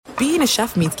being a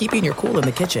chef means keeping your cool in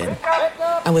the kitchen.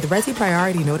 And with Resi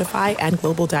Priority Notify and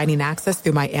Global Dining Access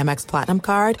through my Amex Platinum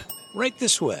card, right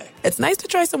this way. It's nice to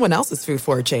try someone else's food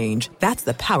for a change. That's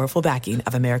the powerful backing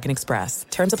of American Express.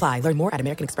 Terms apply. Learn more at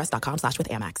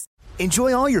americanexpress.com/withAmex.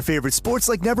 Enjoy all your favorite sports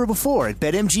like never before at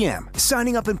BetMGM.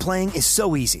 Signing up and playing is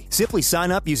so easy. Simply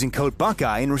sign up using code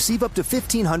Buckeye and receive up to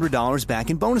 $1,500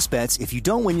 back in bonus bets if you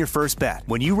don't win your first bet.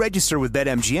 When you register with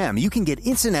BetMGM, you can get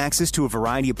instant access to a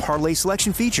variety of parlay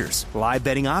selection features, live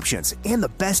betting options, and the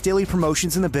best daily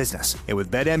promotions in the business. And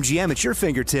with BetMGM at your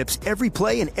fingertips, every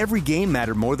play and every game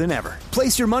matter more than ever.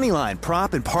 Place your moneyline,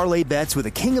 prop, and parlay bets with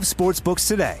the king of sportsbooks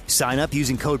today. Sign up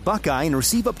using code Buckeye and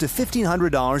receive up to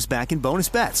 $1,500 back in bonus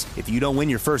bets if you don't win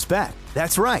your first bet.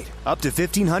 That's right, up to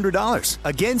 $1,500.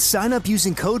 Again, sign up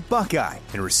using code Buckeye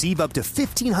and receive up to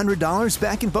 $1,500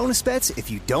 back in bonus bets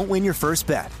if you don't win your first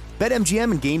bet.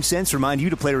 BetMGM and GameSense remind you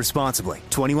to play responsibly.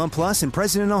 21 plus and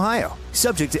present in Ohio.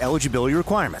 Subject to eligibility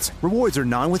requirements. Rewards are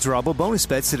non-withdrawable bonus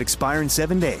bets that expire in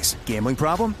 7 days. Gambling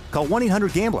problem? Call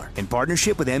 1-800-GAMBLER in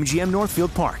partnership with MGM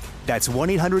Northfield Park. That's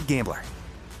 1-800-GAMBLER.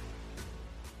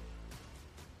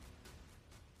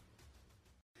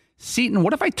 Seton,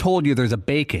 what if I told you there's a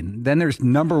bacon, then there's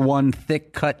number one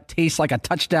thick cut, tastes like a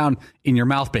touchdown in your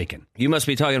mouth bacon? You must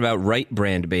be talking about Wright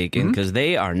brand bacon, because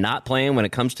they are not playing when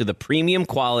it comes to the premium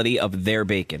quality of their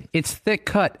bacon. It's thick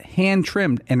cut, hand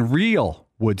trimmed, and real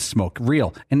wood smoke,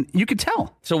 real. And you can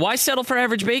tell. So why settle for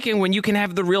average bacon when you can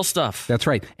have the real stuff? That's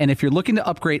right. And if you're looking to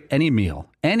upgrade any meal,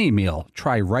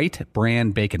 try Wright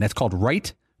brand bacon. That's called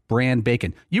Wright brand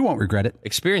bacon. You won't regret it.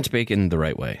 Experience bacon the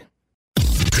right way.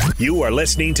 You are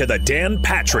listening to The Dan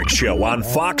Patrick Show on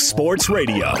Fox Sports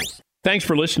Radio. Thanks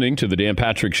for listening to the Dan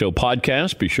Patrick Show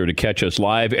podcast. Be sure to catch us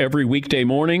live every weekday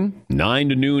morning, 9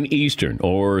 to noon Eastern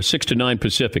or 6 to 9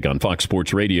 Pacific on Fox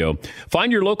Sports Radio.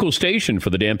 Find your local station for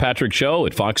the Dan Patrick Show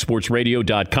at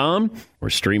foxsportsradio.com or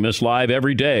stream us live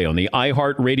every day on the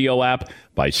iHeartRadio app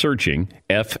by searching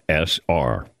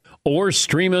FSR. Or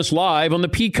stream us live on the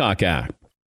Peacock app.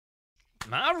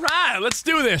 All right, let's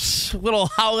do this. Little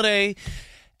holiday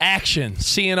action.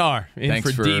 CNR in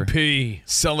Thanks for DP.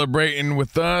 Celebrating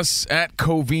with us at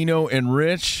Covino and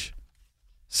Rich.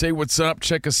 Say what's up.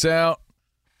 Check us out.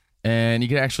 And you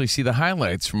can actually see the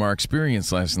highlights from our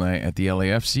experience last night at the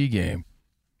LAFC game.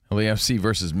 LAFC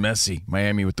versus Messi.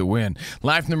 Miami with the win.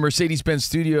 Live from the Mercedes-Benz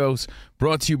Studios.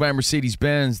 Brought to you by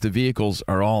Mercedes-Benz. The vehicles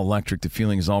are all electric. The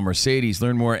feeling is all Mercedes.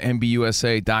 Learn more at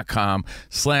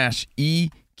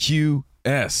MBUSA.com/EQS.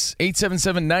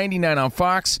 877-99 on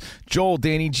Fox. Joel,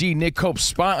 Danny G, Nick Cope,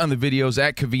 spot on the videos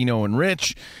at Covino and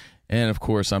Rich. And, of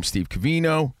course, I'm Steve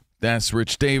Covino. That's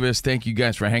Rich Davis. Thank you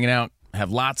guys for hanging out.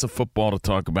 Have lots of football to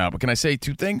talk about. But can I say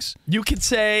 2 things? You can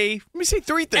say... Let me say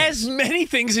 3 things. As many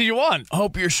things as you want.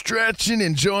 Hope you're stretching,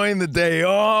 enjoying the day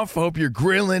off. Hope you're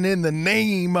grilling in the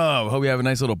name of. Hope you have a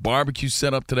nice little barbecue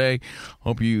set up today.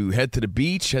 Hope you head to the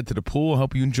beach, head to the pool.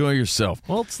 Hope you enjoy yourself.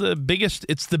 Well, it's the biggest...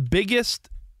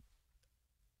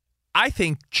 I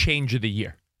think, change of the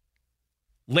year.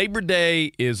 Labor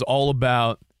Day is all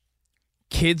about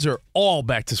kids are all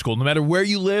back to school. No matter where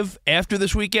you live after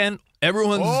this weekend,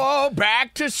 everyone's... Oh,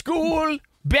 back to school.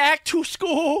 Back to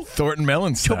school. Thornton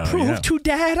Mellon style. To prove to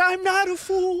Dad I'm not a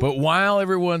fool. But while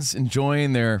everyone's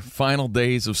enjoying their final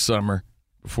days of summer,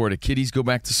 before the kiddies go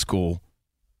back to school,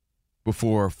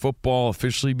 before football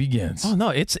officially begins. Oh,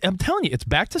 no, I'm telling you, it's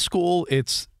back to school.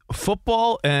 It's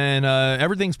football, and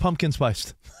everything's pumpkin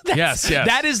spiced. Yes.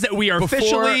 That is that we are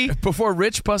officially... Before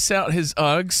Rich busts out his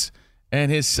Uggs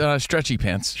and his stretchy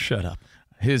pants. Shut up.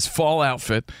 His fall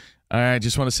outfit. I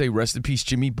just want to say rest in peace,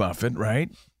 Jimmy Buffett,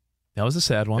 right? That was a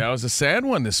sad one. That was a sad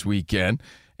one this weekend.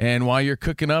 And while you're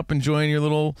cooking up, enjoying your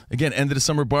little, again, end of the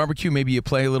summer barbecue, maybe you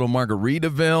play a little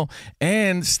Margaritaville.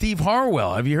 And Steve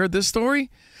Harwell, have you heard this story?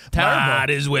 Terrible.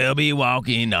 Might as well be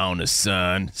walking on the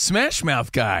sun. Smash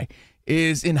Mouth guy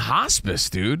is in hospice,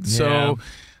 dude. Yeah. So...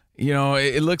 You know,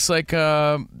 it looks like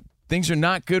things are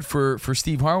not good for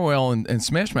Steve Harwell and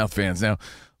Smash Mouth fans. Now,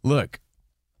 look,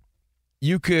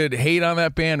 you could hate on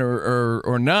that band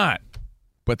or not,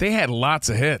 but they had lots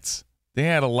of hits. They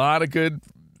had a lot of good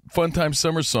fun time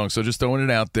summer songs, so just throwing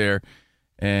it out there.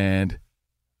 And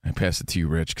I pass it to you,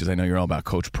 Rich, because I know you're all about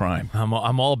Coach Prime.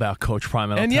 I'm all about Coach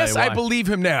Prime. And yes, I believe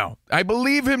him now. I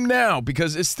believe him now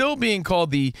because it's still being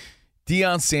called the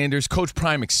Deion Sanders Coach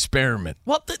Prime experiment.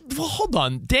 Well, hold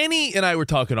on. Danny and I were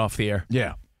talking off the air.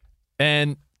 Yeah.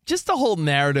 And just the whole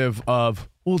narrative of,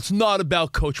 well, it's not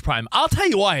about Coach Prime. I'll tell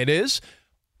you why it is.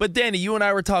 But Danny, you and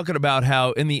I were talking about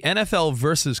how in the NFL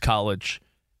versus college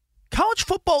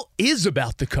football is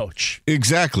about the coach.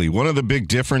 Exactly. One of the big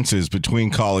differences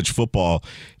between college football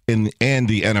and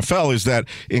the NFL is that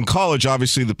in college,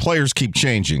 obviously, the players keep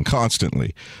changing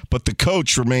constantly, but the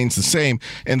coach remains the same,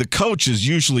 and the coach is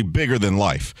usually bigger than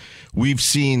life. We've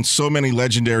seen so many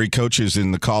legendary coaches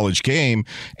in the college game,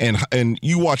 and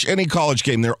you watch any college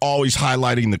game, they're always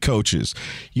highlighting the coaches.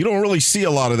 You don't really see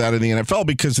a lot of that in the NFL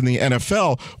because in the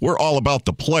NFL, we're all about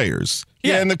the players.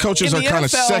 Yeah, and the coaches are kind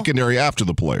of secondary after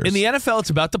the players. In the NFL, it's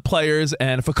about the players,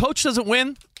 and if a coach doesn't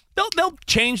win, they'll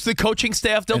change the coaching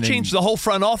staff. They'll change the whole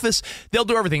front office. They'll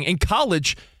do everything. In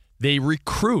college, they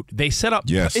recruit. They set up.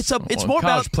 Yes. It's more college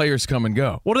about players come and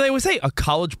go. What do they always say? A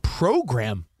college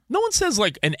program. No one says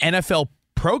like an NFL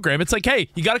program. It's like, hey,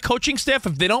 you got a coaching staff.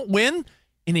 If they don't win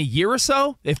in a year or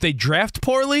so, if they draft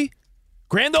poorly,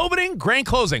 grand opening, grand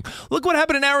closing. Look what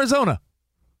happened in Arizona.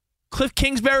 Cliff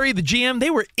Kingsbury, the GM, they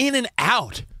were in and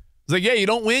out. It's like, yeah, you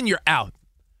don't win, you're out.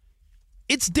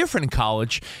 It's different in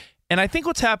college. And I think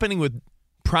what's happening with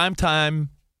primetime,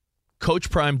 Coach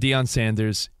Prime Deion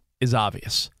Sanders is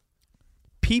obvious.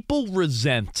 People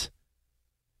resent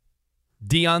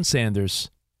Deion Sanders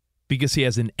because he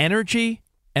has an energy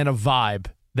and a vibe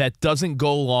that doesn't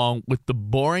go along with the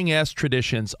boring-ass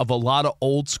traditions of a lot of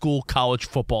old-school college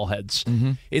football heads.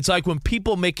 Mm-hmm. It's like when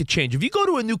people make a change. If you go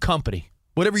to a new company,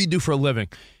 whatever you do for a living,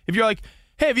 if you're like,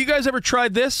 hey, have you guys ever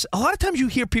tried this? A lot of times you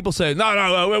hear people say,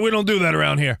 no, we don't do that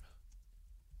around here.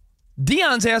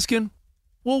 Deion's asking,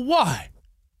 well, why?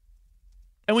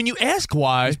 And when you ask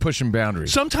why, he's pushing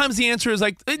boundaries. Sometimes the answer is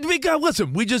like,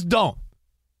 listen, we just don't.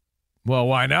 Well,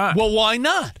 why not? Well, why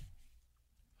not?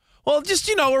 Well, just,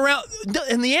 around.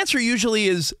 And the answer usually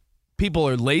is people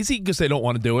are lazy because they don't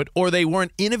want to do it, or they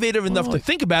weren't innovative enough to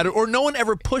think about it, or no one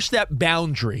ever pushed that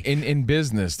boundary. In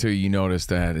business, too, you notice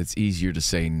that it's easier to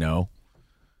say no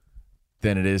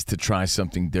than it is to try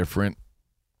something different.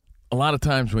 A lot of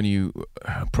times when you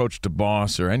approach the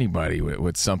boss or anybody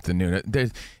with something new,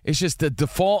 it's just the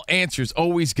default answer is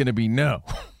always going to be no.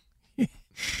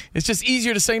 It's just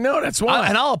easier to say no. That's why.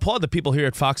 And I'll applaud the people here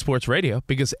at Fox Sports Radio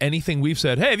because anything we've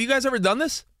said, hey, have you guys ever done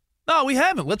this? No, we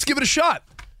haven't. Let's give it a shot.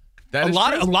 A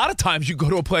lot of times you go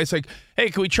to a place like, hey,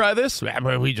 can we try this? We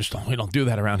don't do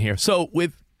that around here. So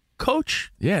with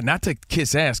Coach, not to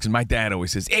kiss ass, because my dad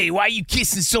always says, hey, why are you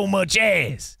kissing so much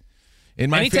ass? In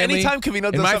my family, anytime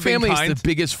Covino does something kind, it's the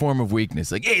biggest form of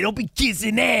weakness. Like, hey, don't be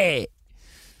kissing ass.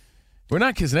 We're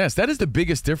not kissing ass. That is the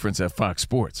biggest difference at Fox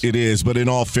Sports. It is, but in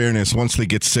all fairness, once they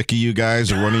get sick of you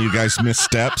guys or one of you guys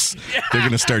missteps, they're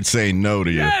going to start saying no to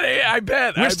you. Yeah, I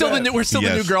bet. We're still the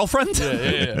new girlfriend?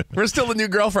 Yeah. We're still the new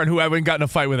girlfriend who haven't gotten a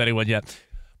fight with anyone yet.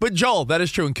 But Joel, that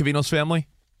is true in Covino's family.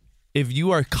 If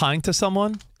you are kind to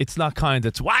someone, it's not kind.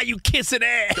 It's, why are you kissing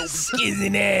ass? Don't be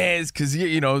kissing ass. Because,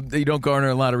 you don't garner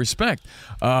a lot of respect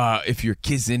if you're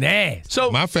kissing ass.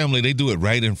 So my family, they do it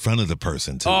right in front of the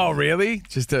person, too. Oh, really?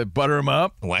 Just to butter him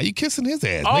up? Why are you kissing his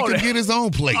ass? Make him get his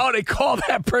own plate. Oh, they call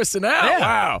that person out? Yeah.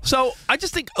 Wow. So I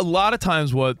just think a lot of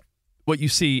times what you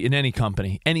see in any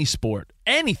company, any sport,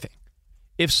 anything,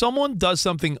 if someone does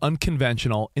something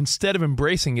unconventional, instead of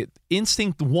embracing it,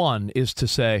 instinct one is to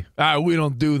say, we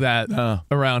don't do that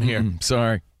around here.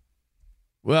 Sorry.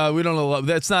 Well, we don't know.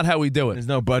 That's not how we do it. There's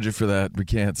no budget for that. We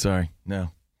can't. Sorry.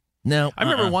 No. I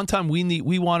remember one time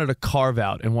we wanted a carve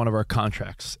out in one of our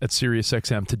contracts at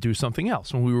SiriusXM to do something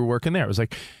else when we were working there. It was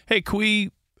like, hey, can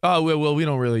we? Well, we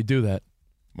don't really do that.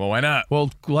 Well, why not?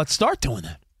 Well, let's start doing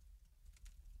that.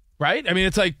 Right? I mean,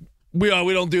 it's like we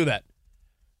don't do that.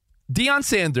 Deion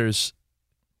Sanders,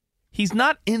 he's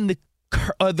not in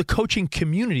the coaching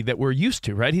community that we're used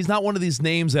to, right? He's not one of these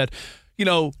names that,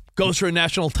 goes for a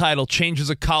national title, changes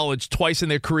a college twice in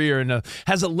their career, and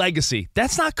has a legacy.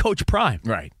 That's not Coach Prime.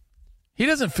 Right. He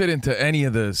doesn't fit into any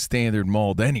of the standard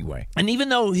mold anyway. And even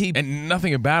though and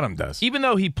nothing about him does. Even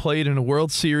though he played in a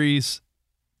World Series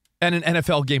and an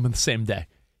NFL game on the same day,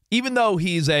 even though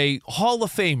he's a Hall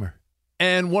of Famer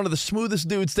and one of the smoothest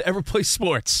dudes to ever play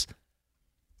sports,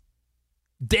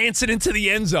 dancing into the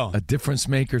end zone. A difference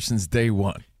maker since day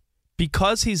one.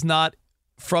 Because he's not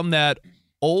from that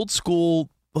old school,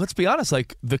 let's be honest,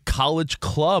 like the college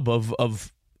club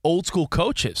of old school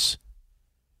coaches.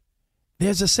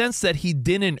 There's a sense that he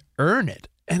didn't earn it.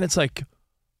 And it's like,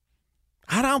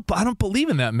 I don't believe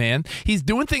in that, man. He's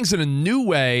doing things in a new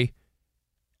way,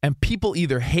 and people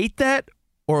either hate that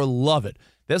or love it.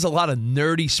 There's a lot of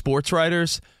nerdy sports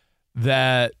writers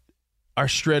that are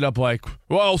straight up like,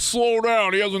 well, slow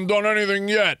down. He hasn't done anything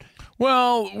yet.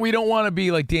 Well, we don't want to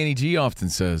be like Danny G often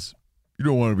says. You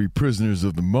don't want to be prisoners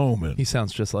of the moment. He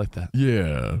sounds just like that.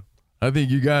 Yeah. I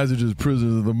think you guys are just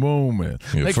prisoners of the moment.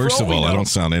 Yeah, like, first of all, I don't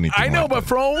sound anything I know, like but that.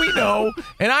 for all we know,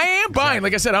 and I am buying.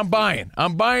 Like I said, I'm buying.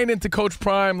 I'm buying into Coach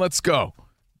Prime. Let's go.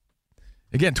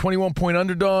 Again, 21-point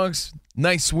underdogs.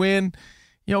 Nice win.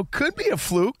 Could be a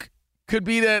fluke. Could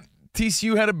be that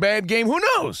TCU had a bad game. Who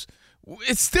knows?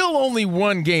 It's still only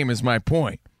one game is my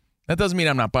point. That doesn't mean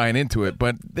I'm not buying into it,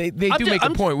 but they do make a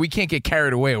point. We can't get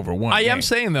carried away over one game. I am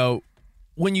saying, though,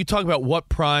 when you talk about what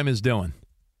Prime is doing,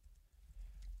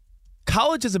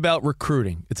 college is about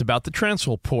recruiting. It's about the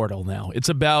transfer portal now. It's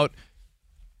about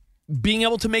being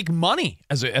able to make money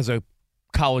as a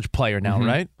college player now,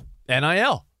 right?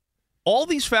 NIL. All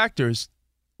these factors,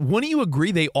 wouldn't you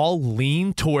agree they all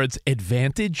lean towards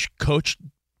advantage Coach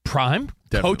Prime,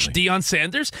 Definitely. Coach Deion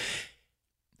Sanders?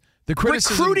 The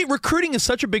recruiting is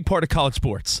such a big part of college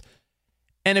sports.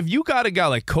 And if you got a guy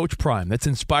like Coach Prime that's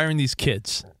inspiring these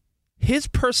kids, his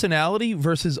personality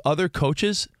versus other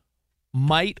coaches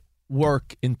might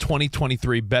work in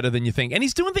 2023 better than you think. And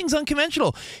he's doing things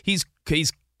unconventional. He's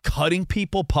cutting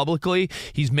people publicly.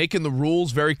 He's making the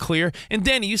rules very clear. And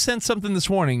Danny, you sent something this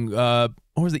morning, or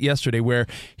was it yesterday, where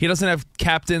he doesn't have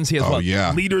captains. He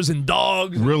has leaders and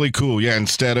dogs. Really cool. Yeah,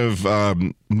 instead of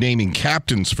naming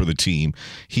captains for the team,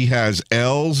 he has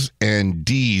L's and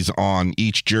D's on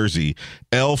each jersey.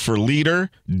 L for leader,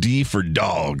 D for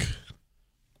dog.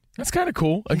 That's kind of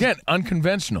cool. Again,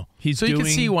 unconventional. You can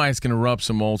see why it's going to rub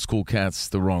some old school cats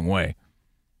the wrong way.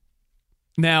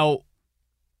 Now,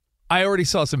 I already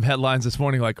saw some headlines this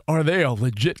morning like, are they a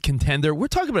legit contender? We're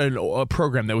talking about a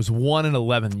program that was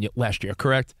 1-11 last year,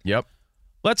 correct? Yep.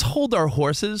 Let's hold our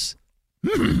horses,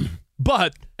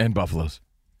 but... And buffaloes.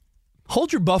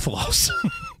 Hold your buffaloes.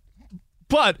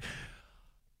 But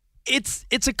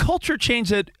it's a culture change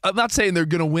that I'm not saying they're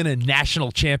going to win a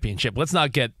national championship. Let's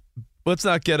not get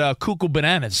cuckoo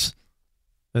bananas,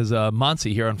 as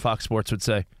Monty here on Fox Sports would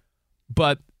say.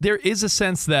 But there is a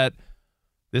sense that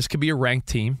this could be a ranked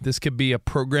team. This could be a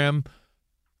program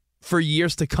for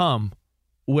years to come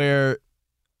where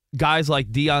guys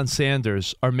like Deion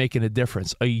Sanders are making a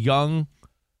difference. The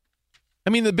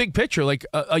big picture, like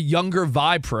a younger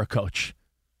vibe for a coach,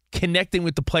 connecting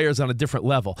with the players on a different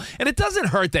level. And it doesn't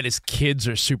hurt that his kids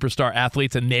are superstar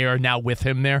athletes and they are now with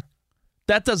him there.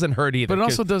 That doesn't hurt either. But it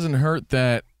also doesn't hurt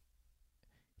that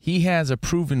he has a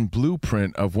proven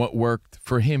blueprint of what worked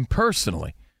for him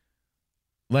personally.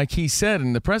 Like he said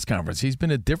in the press conference, he's been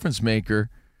a difference maker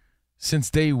since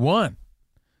day one.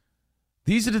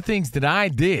 These are the things that I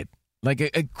did. Like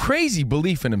a crazy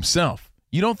belief in himself.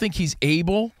 You don't think he's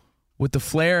able, with the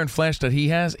flair and flash that he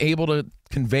has, able to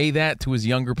convey that to his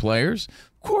younger players?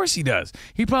 Of course he does.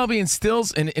 He probably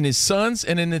instills in his sons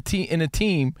and in a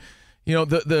team,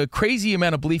 the crazy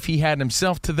amount of belief he had in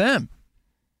himself to them.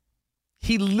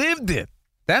 He lived it.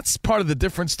 That's part of the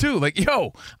difference, too. Like,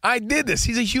 I did this.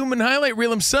 He's a human highlight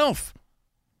reel himself.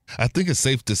 I think it's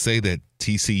safe to say that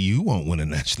TCU won't win a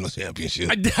national championship.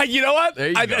 You know what? There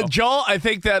you go. Joel, I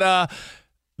think that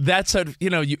that's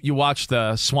you watch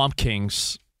the Swamp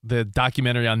Kings, the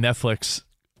documentary on Netflix,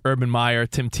 Urban Meyer,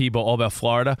 Tim Tebow, all about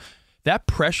Florida. That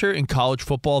pressure in college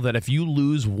football that if you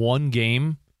lose one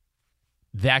game,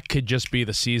 that could just be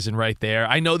the season right there.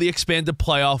 I know the expanded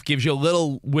playoff gives you a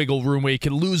little wiggle room where you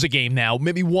can lose a game now,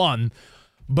 maybe one.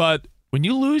 But when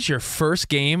you lose your first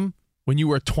game, when you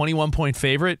were a 21-point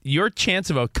favorite, your chance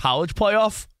of a college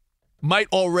playoff might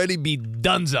already be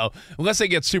donezo, unless they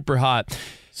get super hot.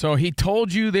 So he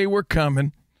told you they were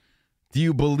coming. Do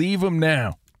you believe him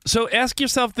now? So ask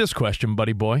yourself this question,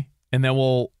 buddy boy, and then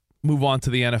we'll move on to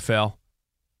the NFL.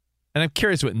 And I'm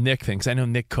curious what Nick thinks. I know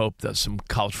Nick Cope does some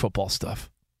college football stuff.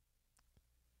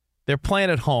 They're playing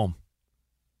at home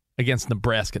against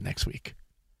Nebraska next week.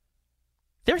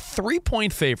 They're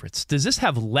 3-point favorites. Does this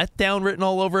have letdown written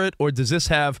all over it, or does this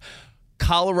have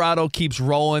Colorado keeps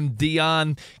rolling,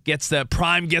 Deion gets that,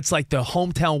 Prime gets like the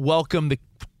hometown welcome, the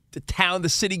town, the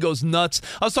city goes nuts?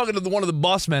 I was talking to one of the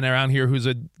boss men around here who's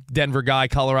a Denver guy,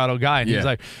 Colorado guy, and he's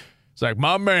like,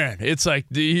 my man, it's like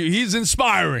he's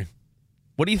inspiring.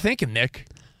 What are you thinking, Nick?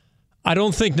 I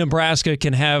don't think Nebraska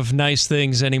can have nice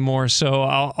things anymore, so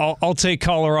I'll take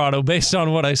Colorado based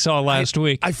on what I saw last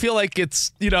week. I feel like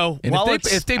it's, and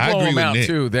if they blow them out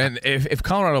too, then if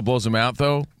Colorado blows them out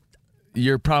though,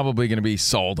 you're probably going to be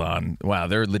sold on, wow,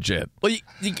 they're legit. Well,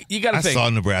 you got to think. I saw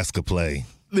Nebraska play.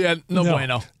 Yeah, no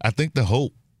bueno. I think the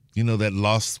hope, that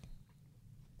loss,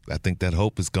 I think that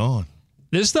hope is gone.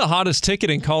 This is the hottest ticket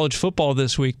in college football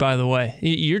this week, by the way.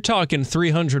 You're talking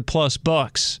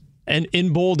 $300+ and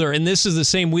in Boulder, and this is the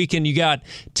same weekend you got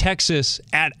Texas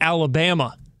at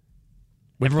Alabama.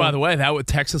 Which, by the way, that would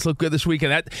Texas look good this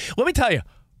weekend. Let me tell you,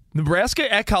 Nebraska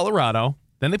at Colorado,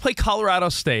 then they play Colorado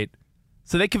State,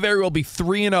 so they could very well be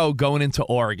 3-0 going into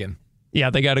Oregon. Yeah,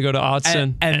 they got to go to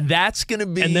Autzen. And that's going to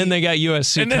be... And then they got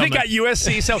USC And then coming. they got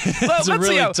USC. So it's a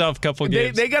really tough couple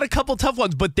games. They got a couple tough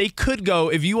ones, but they could go,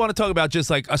 if you want to talk about just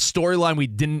like a storyline we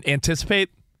didn't anticipate,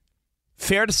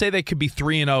 fair to say they could be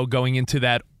 3-0 going into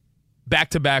that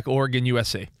back-to-back Oregon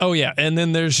USC. Oh, yeah. And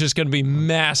then there's just going to be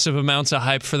massive amounts of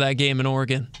hype for that game in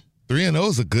Oregon. 3-0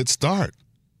 is a good start.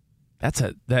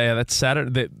 That's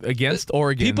Saturday against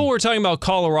Oregon. People were talking about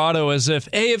Colorado as if,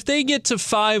 hey, if they get to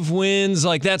 5 wins,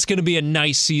 like that's going to be a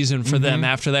nice season for them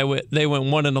after they went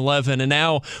 1-11. And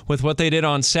now with what they did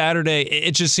on Saturday,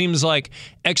 it just seems like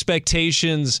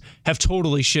expectations have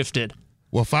totally shifted.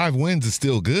 Well, 5 wins is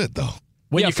still good though.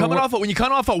 When you come off a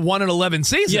 1-11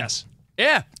 season. Yes.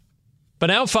 Yeah. But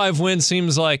now 5 wins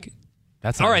seems like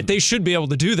all right, they should be able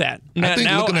to do that. I think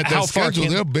now, looking at their schedule,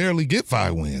 they'll barely get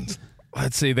 5 wins.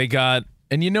 Let's see, they got...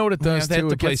 And you know what it does, they have too?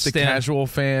 to It play gets the casual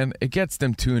fan. It gets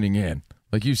them tuning in.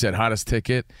 Like you said, hottest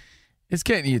ticket. It's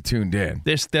getting you tuned in.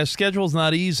 Their schedule's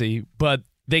not easy, but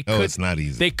they could... it's not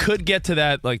easy. They could get to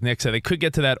that, like Nick said, they could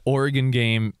get to that Oregon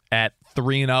game at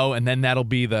 3-0, and then that'll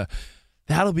be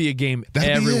a game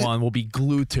everyone will be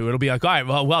glued to. It'll be like, all right,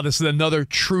 well, this is another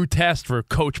true test for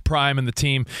Coach Prime and the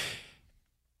team.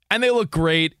 And they look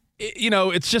great.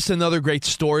 It's just another great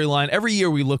storyline. Every year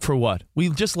we look for what? We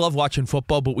just love watching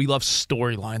football, but we love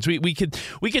storylines. We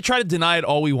could try to deny it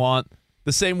all we want.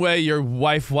 The same way your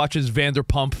wife watches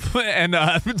Vanderpump and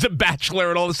The Bachelor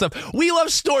and all this stuff. We love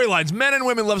storylines. Men and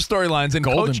women love storylines. And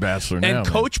Golden Bachelor now. And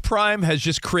Coach Prime has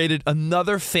just created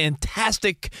another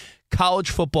fantastic college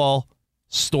football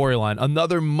storyline.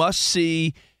 Another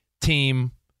must-see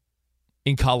team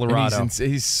in Colorado. And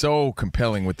he's so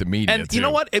compelling with the media. And you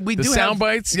know what? We do sound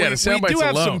bites. Yeah, the sound bites We do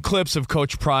have alone. some clips of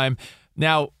Coach Prime.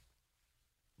 Now,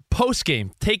 post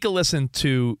game, take a listen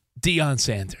to Deion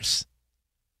Sanders.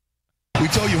 We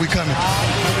told you we coming.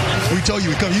 We told you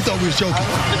we coming. You thought we was joking.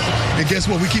 And guess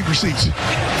what? We keep receipts.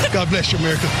 God bless you,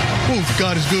 America. Ooh,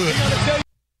 God is good.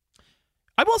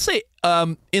 I will say,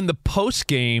 in the post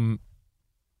game,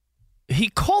 he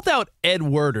called out Ed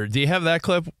Werder. Do you have that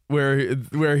clip where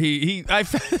he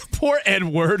poor Ed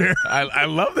Werder. I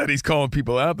love that he's calling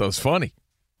people out. That was funny.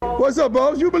 What's up,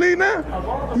 boss? You believe that?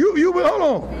 You hold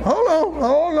on.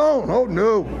 Oh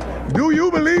no. Do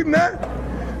you believe in that?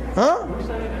 Huh?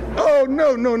 Oh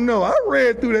no. I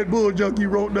read through that bull junk you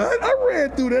wrote down. I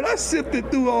read through that. I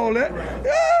sifted through all that.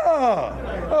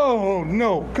 Yeah. Oh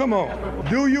no. Come on.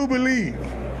 Do you believe?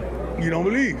 You don't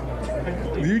believe.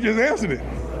 You just answered it.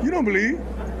 You don't believe.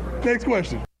 Next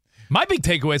question. My big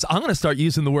takeaway is I'm going to start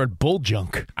using the word bull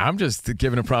junk. I'm just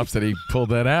giving him props that he pulled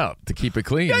that out to keep it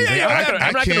clean. Yeah.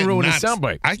 I'm not going to ruin his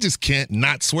soundbite. I just can't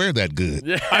not swear that good.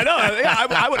 Yeah. I know. Yeah,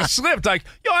 I would have slipped. Like,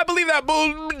 I believe that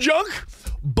bull junk.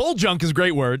 Bull junk is a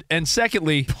great word. And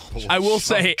secondly, I will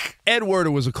say Ed Werder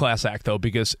was a class act, though,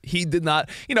 because he did not,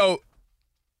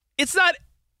 it's not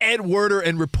Ed Werder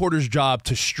and reporters' job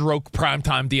to stroke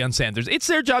primetime Deion Sanders. It's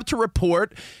their job to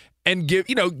report and give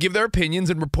their opinions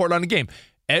and report on the game.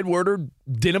 Ed Werder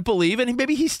didn't believe, and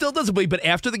maybe he still doesn't believe, but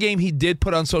after the game, he did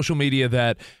put on social media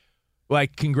that,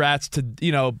 like, congrats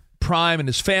to, Prime and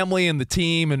his family and the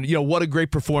team, and, what a great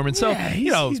performance. So,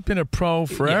 he's been a pro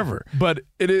forever. Yeah, but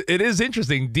it is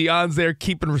interesting. Deion's there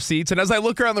keeping receipts, and as I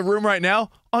look around the room right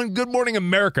now, on Good Morning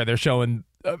America, they're showing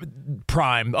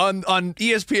Prime. On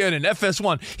ESPN and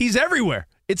FS1. He's everywhere.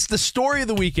 It's the story of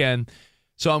the weekend.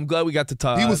 So I'm glad we got to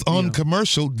talk. He was on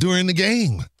commercial during the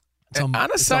game.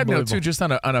 On a side note, too, just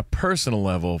on a personal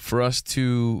level, for us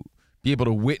to be able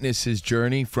to witness his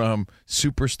journey from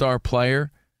superstar player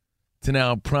to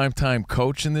now primetime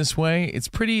coach in this way, it's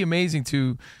pretty amazing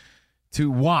to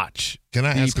watch. Can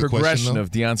I ask the a question, progression though?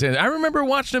 of Deion Sanders. I remember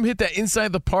watching him hit that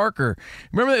inside the Parker.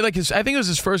 Remember that, I think it was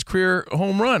his first career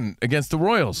home run against the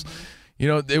Royals.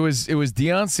 It was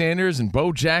Deion Sanders and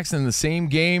Bo Jackson in the same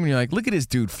game, and you're like, look at this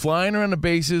dude flying around the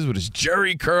bases with his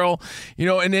jerry curl,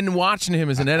 and then watching him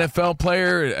as an NFL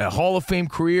player, a Hall of Fame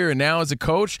career, and now as a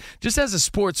coach. Just as a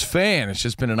sports fan, it's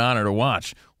just been an honor to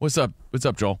watch. What's up,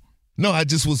 Joel? No, I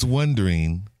just was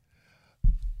wondering,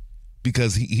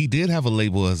 because he did have a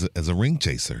label as a ring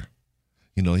chaser.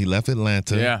 He left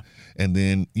Atlanta. Yeah. And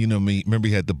then, remember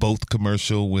he had the Both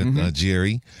commercial with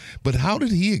Jerry. But how did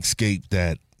he escape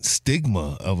that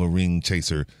stigma of a ring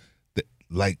chaser?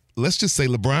 Like, let's just say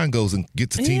LeBron goes and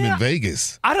gets a team in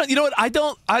Vegas. I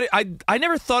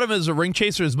never thought of him as a ring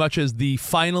chaser as much as the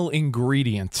final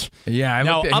ingredient. Yeah, I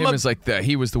looked at him as like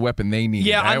he was the weapon they needed.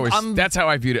 Yeah, that's how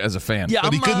I viewed it as a fan. Yeah,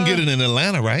 but he couldn't get it in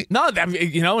Atlanta, right? No,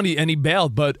 and he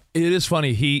bailed. But it is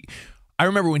funny. I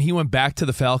remember when he went back to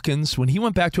the Falcons, when he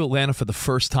went back to Atlanta for the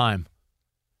first time,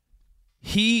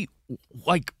 he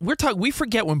like we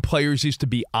forget when players used to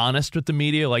be honest with the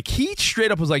media. Like he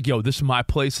straight up was like, "Yo, this is my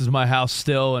place, this is my house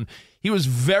still," and he was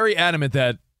very adamant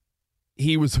that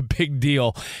he was a big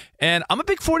deal. And I'm a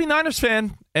big 49ers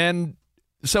fan, and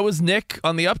so was Nick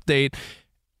on the update.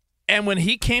 And when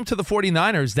he came to the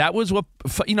 49ers, that was what,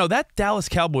 that Dallas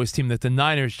Cowboys team that the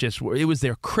Niners just were, it was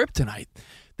their kryptonite.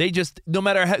 They just, no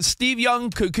matter how, Steve Young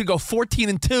could go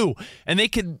 14-2, and they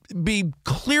could be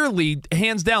clearly,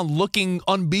 hands down, looking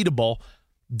unbeatable.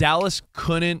 Dallas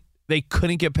couldn't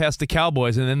get past the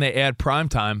Cowboys, and then they add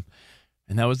primetime.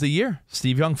 And that was the year.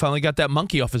 Steve Young finally got that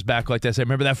monkey off his back, like they said.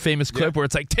 Remember that famous clip where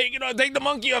it's like, take the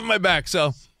monkey off my back.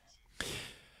 So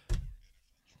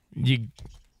you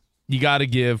got to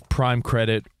give Prime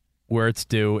credit where it's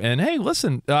due. And, hey,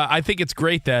 listen, I think it's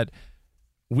great that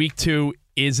Week 2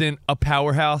 isn't a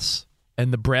powerhouse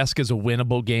and Nebraska's a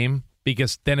winnable game,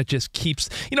 because then it just keeps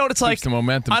 – what it's like? Keeps the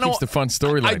momentum, keeps the fun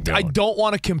storyline going. I don't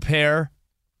want to compare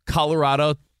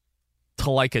Colorado to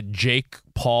like a Jake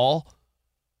Paul,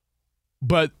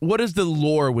 but what is the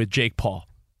lure with Jake Paul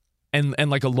and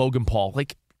like a Logan Paul?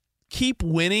 Like, keep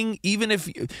winning even if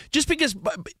 – just because –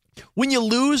 when you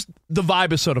lose, the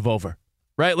vibe is sort of over,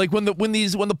 right? Like when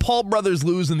the Paul brothers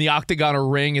lose in the Octagon or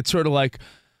ring, it's sort of like,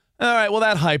 all right, well,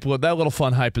 that little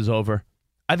fun hype is over.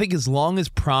 I think as long as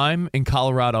Prime in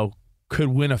Colorado could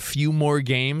win a few more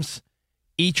games,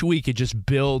 each week it just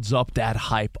builds up that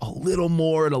hype a little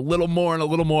more and a little more and a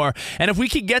little more. And if we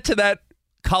could get to that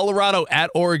Colorado at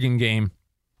Oregon game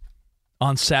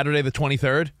on Saturday the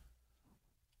 23rd,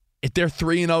 if they're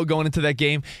 3-0 going into that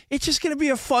game, it's just going to be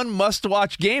a fun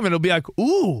must-watch game. And it'll be like,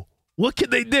 ooh, what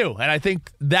can they do? And I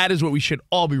think that is what we should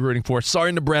all be rooting for.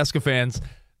 Sorry, Nebraska fans.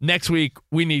 Next week,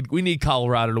 we need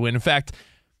Colorado to win. In fact,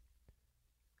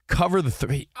 cover the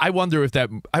 3. I wonder if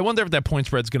that point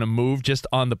spread is going to move just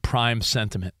on the Prime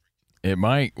sentiment. It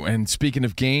might. And speaking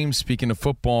of games, speaking of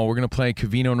football, we're going to play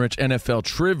Covino and Rich NFL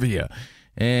Trivia.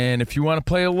 And if you want to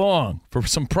play along for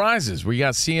some prizes, we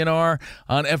got CNR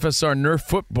on FSR Nerf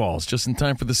footballs just in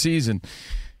time for the season.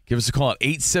 Give us a call at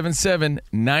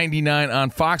 877-99 on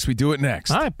Fox. We do it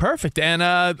next. All right, perfect. And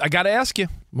I got to ask you,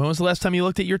 when was the last time you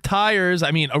looked at your tires?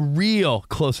 I mean, a real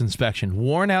close inspection.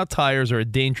 Worn out tires are a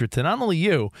danger to not only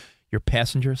you, your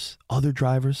passengers, other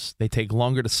drivers. They take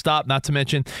longer to stop, not to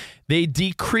mention they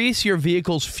decrease your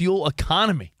vehicle's fuel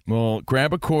economy. Well,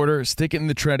 grab a quarter, stick it in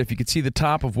the tread. If you could see the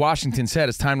top of Washington's head,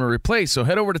 it's time to replace. So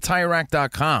head over to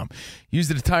TireRack.com. Use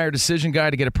the Tire Decision Guide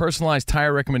to get a personalized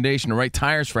tire recommendation to rate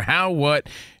tires for how, what,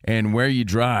 and where you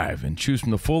drive. And choose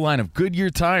from the full line of Goodyear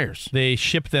tires. They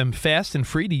ship them fast and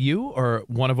free to you or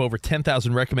one of over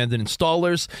 10,000 recommended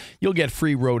installers. You'll get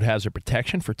free road hazard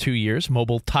protection for 2 years.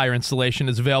 Mobile tire installation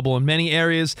is available in many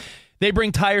areas. They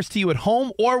bring tires to you at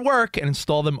home or work and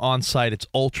install them on site. It's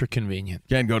ultra convenient.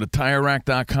 Again, go to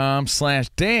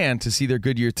TireRack.com/Dan to see their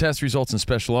Goodyear test results and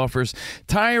special offers.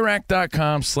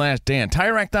 TireRack.com/Dan.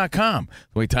 TireRack.com,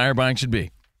 the way tire buying should be.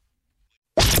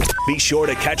 Be sure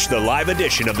to catch the live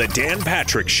edition of the Dan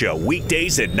Patrick Show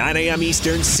weekdays at 9 a.m.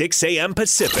 Eastern, 6 a.m.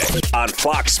 Pacific on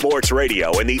Fox Sports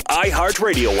Radio and the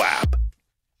iHeartRadio app.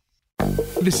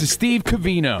 This is Steve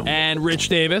Covino. And Rich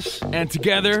Davis. And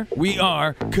together, we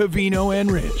are Covino and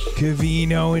Rich.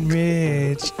 Covino and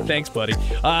Rich. Thanks, buddy.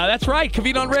 That's right.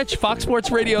 Covino and Rich, Fox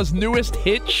Sports Radio's newest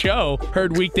hit show.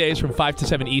 Heard weekdays from 5 to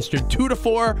 7 Eastern, 2 to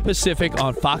 4 Pacific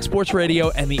on Fox Sports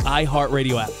Radio and the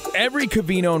iHeartRadio app. Every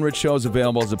Covino and Rich show is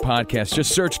available as a podcast.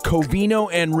 Just search Covino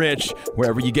and Rich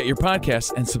wherever you get your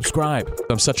podcasts and subscribe.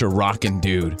 I'm such a rockin'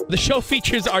 dude. The show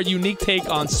features our unique take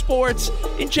on sports,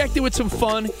 injected with some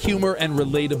fun, humor, and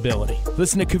relatability.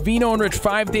 Listen to Covino and Rich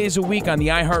 5 days a week on the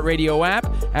iHeartRadio app,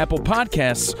 Apple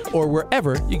Podcasts, or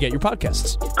wherever you get your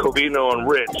podcasts. Covino and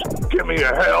Rich, give me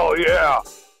a hell yeah.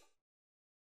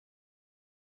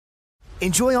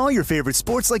 Enjoy all your favorite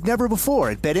sports like never before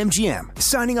at BetMGM.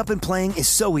 Signing up and playing is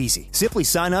so easy. Simply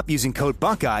sign up using code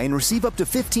Buckeye and receive up to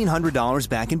 $1,500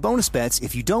 back in bonus bets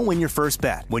if you don't win your first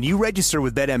bet. When you register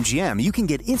with BetMGM, you can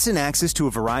get instant access to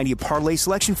a variety of parlay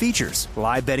selection features,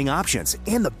 live betting options,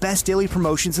 and the best daily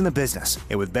promotions in the business.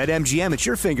 And with BetMGM at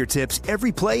your fingertips,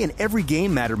 every play and every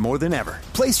game matter more than ever.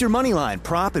 Place your moneyline,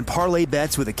 prop, and parlay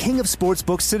bets with the king of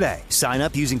sportsbooks today. Sign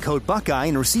up using code Buckeye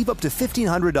and receive up to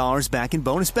 $1,500 back in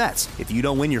bonus bets if you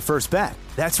don't win your first bet.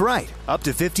 That's right, up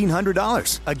to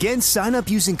 $1,500. Again, sign up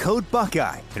using code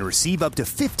Buckeye and receive up to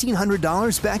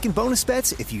 $1,500 back in bonus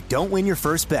bets if you don't win your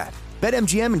first bet.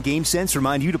 BetMGM and GameSense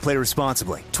remind you to play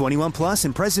responsibly. 21 plus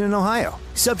and present in Ohio.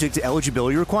 Subject to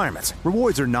eligibility requirements.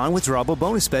 Rewards are non-withdrawable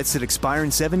bonus bets that expire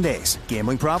in 7 days.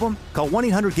 Gambling problem? Call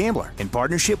 1-800-GAMBLER in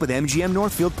partnership with MGM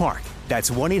Northfield Park. That's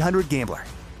 1-800-GAMBLER.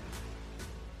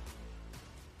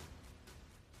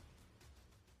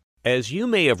 As you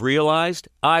may have realized,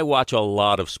 I watch a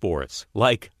lot of sports.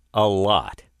 Like, a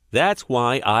lot. That's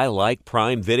why I like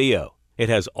Prime Video. It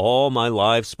has all my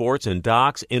live sports and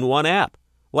docs in one app.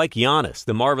 Like Giannis,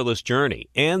 The Marvelous Journey,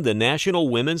 and the National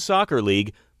Women's Soccer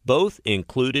League, both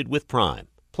included with Prime.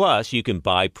 Plus, you can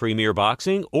buy Premier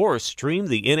Boxing or stream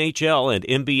the NHL and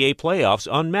NBA playoffs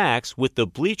on Max with the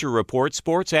Bleacher Report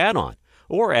Sports add-on,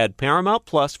 or add Paramount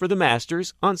Plus for the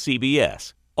Masters on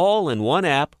CBS. All in one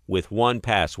app with one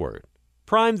password.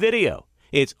 Prime Video.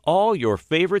 It's all your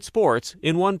favorite sports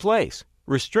in one place.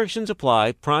 Restrictions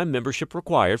apply. Prime membership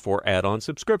required for add-on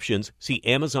subscriptions. See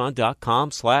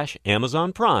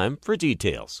Amazon.com/Amazon Prime for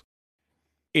details.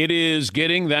 It is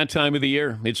getting that time of the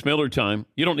year. It's Miller time.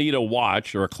 You don't need a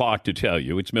watch or a clock to tell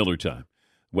you. It's Miller time.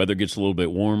 Weather gets a little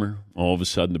bit warmer. All of a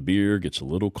sudden, the beer gets a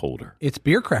little colder. It's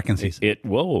beer cracking season.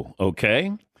 Whoa,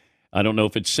 okay. I don't know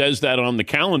if it says that on the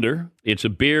calendar. It's a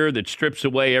beer that strips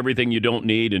away everything you don't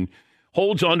need and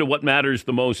holds on to what matters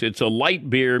the most. It's a light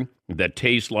beer that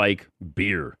tastes like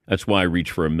beer. That's why I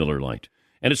reach for a Miller Lite.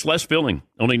 And it's less filling,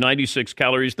 only 96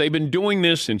 calories. They've been doing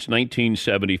this since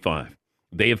 1975.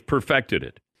 They have perfected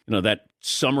it. You know, that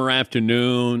summer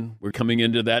afternoon, we're coming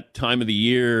into that time of the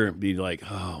year, be like,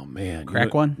 oh, man.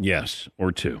 Crack one? Yes,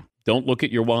 or two. Don't look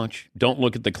at your watch. Don't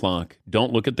look at the clock.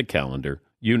 Don't look at the calendar.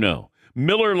 You know.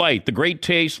 Miller Lite, the great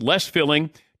taste, less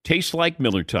filling, tastes like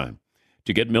Miller time.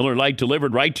 To get Miller Lite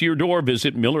delivered right to your door,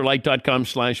 visit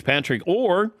MillerLite.com/Patrick,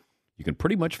 or you can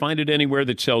pretty much find it anywhere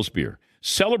that sells beer.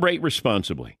 Celebrate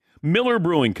responsibly. Miller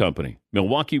Brewing Company,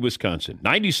 Milwaukee, Wisconsin.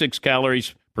 96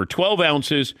 calories per 12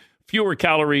 ounces, fewer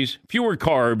calories, fewer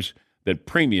carbs than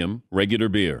premium regular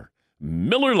beer.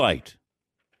 Miller Lite.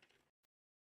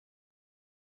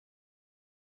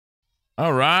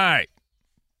 All right.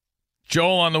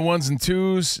 Joel on the ones and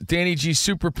twos. Danny G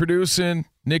super producing.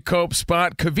 Nick Cope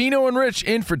spot. Covino and Rich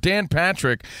in for Dan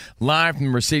Patrick, live from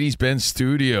the Mercedes-Benz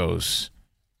Studios.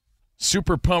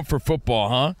 Super pumped for football,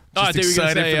 huh? Just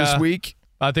excited for this week.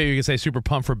 I thought you were going to say super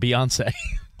pumped for Beyonce.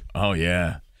 Oh,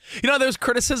 yeah. You know, there's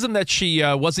criticism that she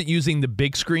wasn't using the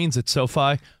big screens at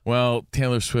SoFi. Well,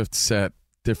 Taylor Swift set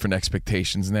different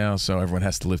expectations now, so everyone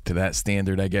has to live to that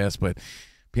standard, I guess. But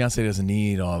Beyonce doesn't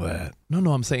need all that.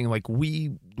 No, I'm saying like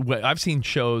I've seen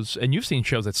shows, and you've seen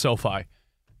shows at SoFi.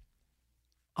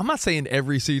 I'm not saying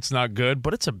every seat's not good,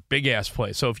 but it's a big-ass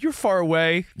place. So if you're far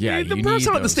away, the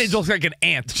person on the stage looks like an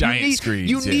ant. Giant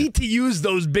screens. You need to use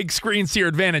those big screens to your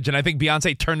advantage. And I think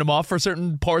Beyonce turned them off for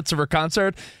certain parts of her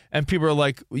concert. And people are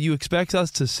like, you expect us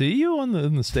to see you on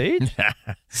the stage?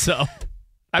 So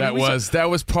that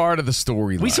was part of the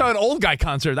storyline. We saw an old guy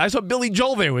concert. I saw Billy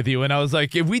Joel there with you, and I was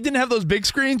like, if we didn't have those big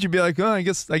screens, you'd be like, oh, I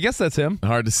guess that's him.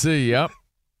 Hard to see, yep.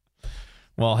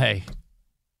 Well, hey.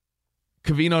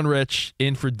 Covino and Rich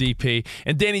in for DP.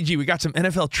 And Danny G, we got some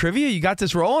NFL trivia. You got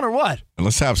this rolling or what?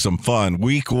 Let's have some fun.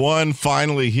 Week 1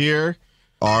 finally here.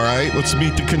 All right, let's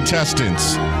meet the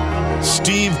contestants.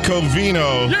 Steve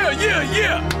Covino.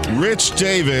 Yeah. Rich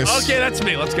Davis. Okay, that's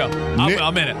me. Let's go.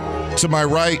 I'm in it. To my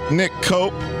right, Nick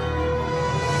Cope.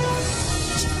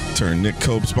 Turn Nick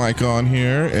Cope's mic on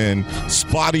here. And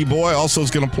Spotty Boy also is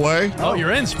going to play. Oh,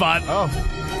 you're in, Spot.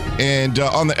 Oh. And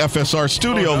on the FSR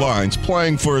studio lines,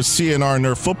 playing for CNR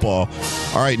Nerf football.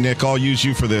 All right, Nick, I'll use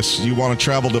you for this. You want to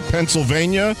travel to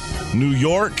Pennsylvania, New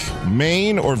York,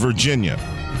 Maine, or Virginia?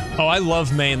 Oh, I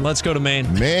love Maine. Let's go to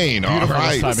Maine. Maine, all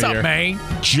right. What's up, Maine?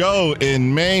 Joe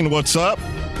in Maine, what's up?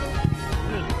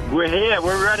 We're here.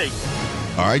 We're ready.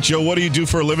 All right, Joe, what do you do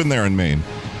for a living there in Maine?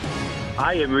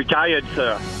 I am retired,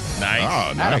 sir. Nice.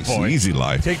 Oh, nice. Easy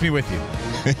life. Take me with you.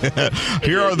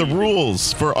 Here are the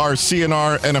rules for our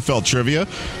CNR NFL trivia.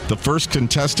 The first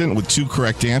contestant with 2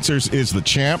 correct answers is the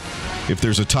champ. If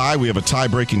there's a tie, we have a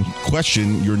tie-breaking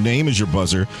question. Your name is your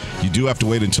buzzer. You do have to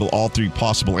wait until all 3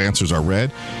 possible answers are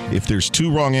read. If there's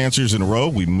 2 wrong answers in a row,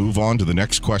 we move on to the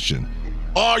next question.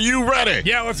 Are you ready?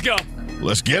 Yeah, let's go.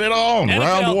 Let's get it on. NFL,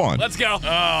 Round 1. Let's go.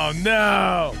 Oh,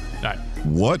 no. All right.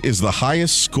 What is the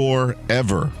highest score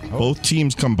ever, both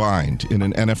teams combined, in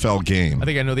an NFL game? I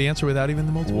think I know the answer without even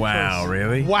the multiple Wow, choice.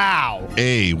 really? Wow.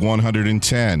 A,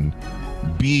 110,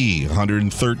 B,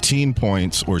 113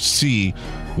 points, or C,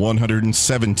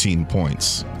 117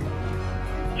 points?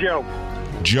 Joe.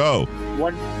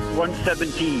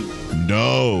 117.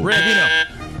 No.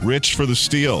 Rich for the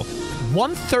steal.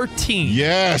 113.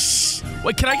 Yes.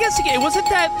 Wait, can I guess again? Wasn't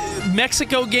that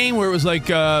Mexico game where it was like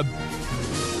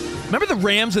Remember the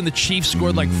Rams and the Chiefs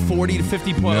scored like 40 to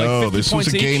 50 points? No, like 50 this points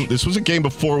was a each? game. This was a game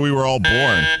before we were all born,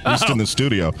 at least in the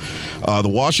studio. The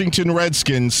Washington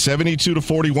Redskins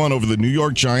 72-41 over the New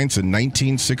York Giants in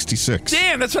 1966.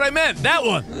 Damn, that's what I meant. That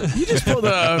one. You just pulled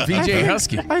a VJ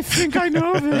Husky. I think I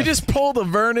know this. You just pulled a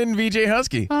Vernon VJ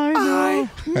Husky. I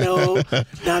know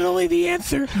not only the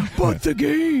answer, but the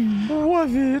game.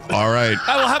 Was it? All right.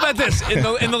 Well, how about this?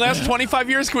 In the last 25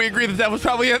 years, can we agree that was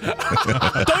probably it?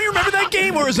 Don't you remember that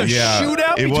game where it was a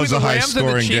shootout it between was the a Rams and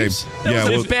the high-scoring Chiefs? game. That Yeah,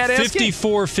 was a badass game.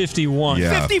 54-51.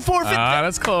 Yeah. 54-50.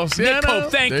 That's close. Nick no.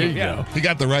 Pope, thank There you. you go. He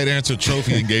got the right answer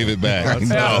trophy and gave it back. I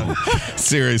know.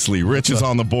 Seriously, Rich is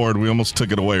on the board. We almost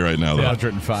took it away right now, though.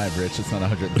 105, Rich. It's not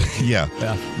 100. Yeah.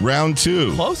 Round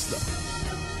 2. Close,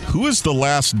 though. Who is the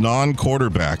last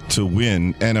non-quarterback to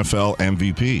win NFL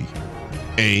MVP?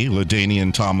 A.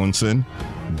 LaDainian Tomlinson,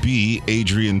 B.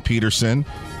 Adrian Peterson,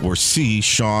 or C.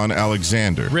 Sean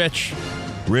Alexander? Rich.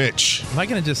 Rich. Am I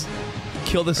going to just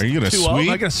kill this? Are you gonna 2-0? sweep? Am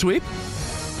I going to sweep?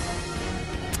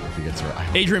 I think it's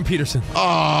right. Adrian Peterson.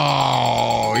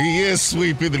 Oh, he is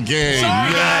sweeping the game.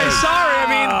 Sorry, Yes. guys. Sorry. I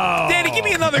mean, Danny, give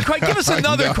me another question. Give us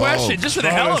another know. question, just for the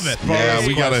hell of it. Yeah,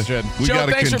 we gotta Joe,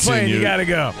 continue. thanks for playing. You gotta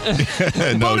go.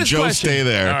 No, Bonus Joe, question. stay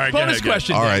there. All right, Bonus go ahead.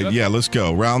 question. All Danny. right, yeah, let's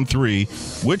go. Round 3.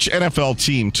 Which NFL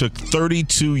team took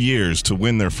 32 years to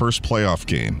win their first playoff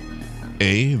game?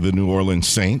 A, the New Orleans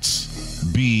Saints,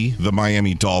 B, the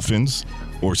Miami Dolphins,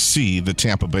 or C, the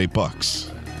Tampa Bay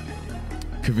Bucks?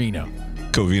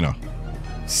 Covino.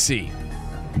 C.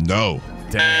 No.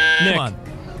 Damn. Nick, Come on.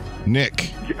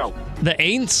 Nick. Joe. the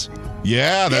Aints.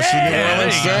 Yeah, that's the New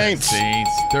Orleans Saints.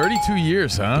 Saints. 32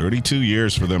 years, huh? 32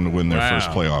 years for them to win their Wow. first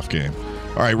playoff game.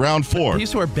 All right, round 4. They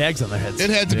used to wear bags on their heads. It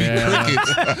had to be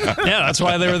crickets. Yeah, that's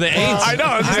why they were the Aints. I know.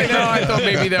 I thought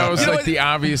maybe that was You know like what? the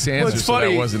obvious answer, What's so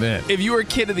funny, that wasn't it. if you were a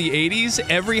kid of the 80s,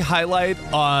 every highlight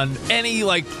on any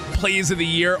plays of the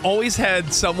year always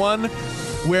had someone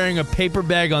wearing a paper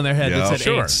bag on their head Yeah. that said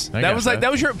Sure. Aints. I That was gotcha.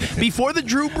 that was your before the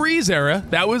Drew Brees era.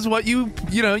 That was what you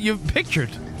pictured.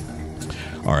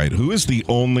 All right, who is the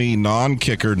only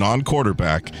non-kicker,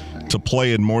 non-quarterback to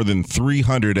play in more than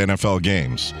 300 NFL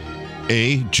games?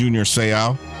 A, Junior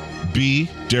Seau, B,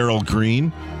 Darryl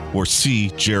Green, or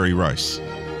C, Jerry Rice?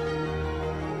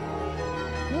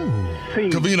 C.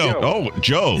 Covino. Joe. Oh,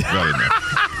 Joe got in there.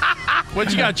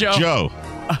 What you got, Joe? Joe.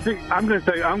 I'm going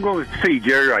to C.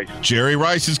 Jerry Rice. Jerry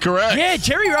Rice is correct. Yeah,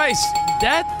 Jerry Rice.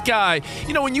 That guy.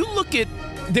 You know, when you look at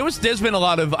there's been a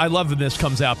lot of I love when this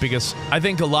comes out because I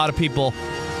think a lot of people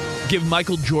give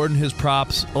Michael Jordan his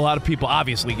props. A lot of people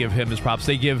obviously give him his props.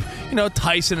 They give,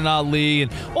 Tyson and Ali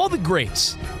and all the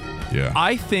greats. Yeah.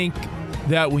 I think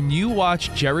that when you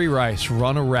watch Jerry Rice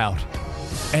run a route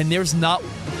and there's not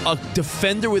a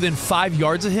defender within 5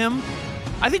 yards of him,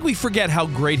 I think we forget how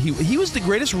great he was the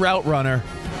greatest route runner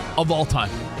of all time.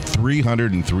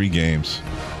 303 games.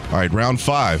 All right, round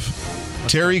 5.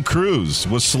 Terry Crews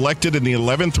was selected in the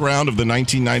 11th round of the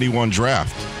 1991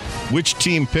 draft. Which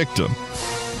team picked him?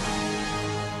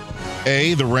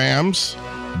 A, the Rams,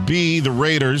 B, the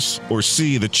Raiders, or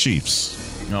C, the Chiefs?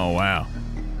 Oh, wow.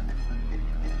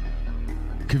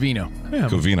 Covino.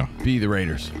 Covino. B, the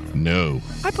Raiders. No.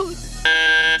 I believe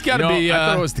it's got to be. I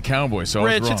thought it was the Cowboys, so I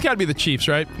was Rich, wrong. it's got to be the Chiefs,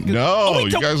 right? No, wait,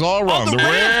 you don't- guys all wrong. Oh, the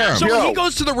Rams. So when he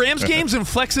goes to the Rams games and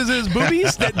flexes his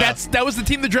boobies, that was the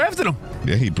team that drafted him.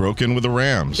 Yeah, he broke in with the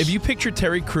Rams. If you picture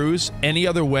Terry Crews any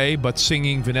other way but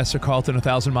singing Vanessa Carlton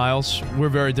 1,000 Miles, we're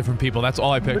very different people. That's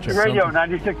all I picture. Radio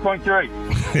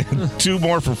 96.3. 2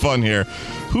 more for fun here.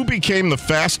 Who became the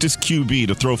fastest QB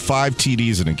to throw 5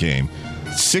 TDs in a game?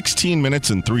 16 minutes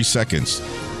and 3 seconds.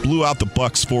 Blew out the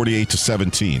Bucks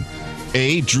 48-17.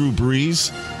 A, Drew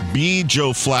Brees, B,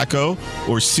 Joe Flacco,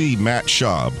 or C, Matt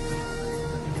Schaub?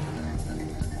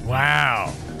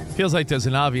 Wow. Feels like there's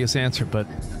an obvious answer, but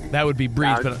that would be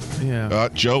Brees. But yeah,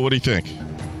 Joe, what do you think?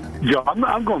 Joe,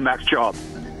 I'm going Max Schaub.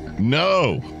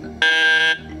 No.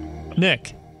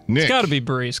 Nick. Nick. It's got to be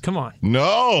Breeze. Come on. No.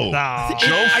 Oh.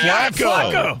 Joe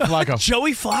Flacco.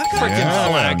 Joey Flacco. Freaking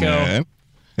Flacco. Man.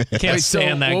 Can't Wait, so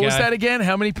stand that what guy. was that again?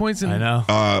 How many points? I know.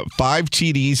 5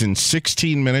 TDs in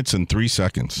 16 minutes and 3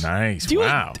 seconds. Nice.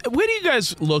 Where do you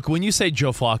guys look when you say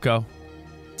Joe Flacco?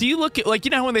 Do you look at,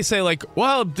 how when they say,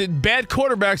 well, bad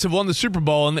quarterbacks have won the Super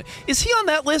Bowl, and is he on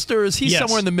that list, or is he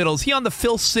somewhere in the middle? Is he on the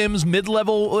Phil Simms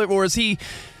mid-level, or is he?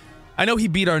 I know he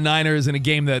beat our Niners in a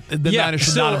game that the Niners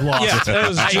should not have lost. Yeah, that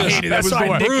was I hated it. That was the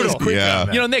worst. brutal.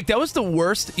 Yeah. Nick, that was the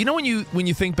worst. When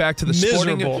you think back to the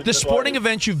Miserable. sporting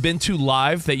events you've been to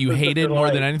live that you hated more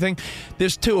than anything,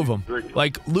 there's 2 of them.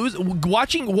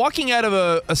 Walking out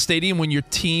of a stadium when your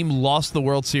team lost the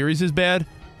World Series is bad.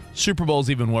 Super Bowl's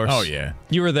even worse. Oh, yeah.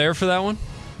 You were there for that one?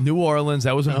 New Orleans.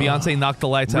 That was when Beyonce knocked the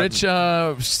lights out. Rich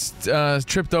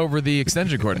tripped over the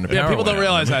extension cord in the power. Yeah, people don't went out.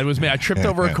 realize that. It was me. I tripped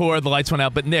over a cord. The lights went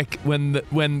out. But, Nick,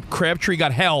 when Crabtree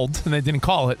got held and they didn't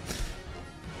call it.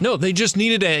 No, they just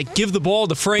needed to give the ball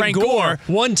to Frank Gore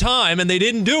one time, and they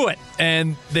didn't do it.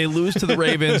 And they lose to the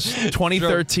Ravens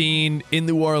 2013 in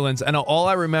New Orleans. And all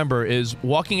I remember is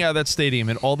walking out of that stadium,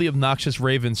 and all the obnoxious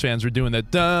Ravens fans were doing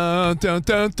that dun, dun,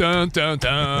 dun, dun, dun,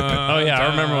 dun. Oh, yeah, I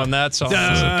remember when that song was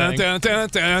a thing. Dun, dun,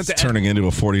 dun, It's turning into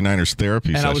a 49ers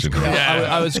therapy session.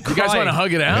 I was You guys want to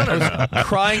hug it out? I was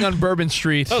crying on Bourbon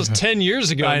Street. That was 10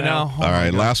 years ago. I know. All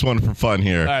right, last one for fun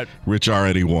here. All right. Rich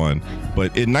already won.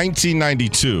 But in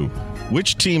 1992,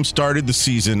 which team started the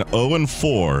season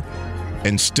 0-4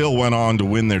 and still went on to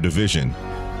win their division?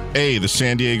 A, the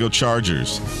San Diego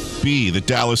Chargers, B, the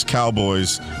Dallas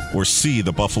Cowboys, or C,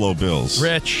 the Buffalo Bills?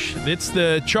 Rich, it's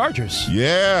the Chargers.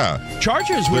 Yeah.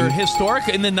 Chargers were historic,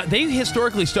 and then they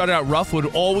historically started out rough,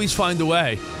 would always find a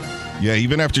way. Yeah,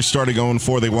 even after starting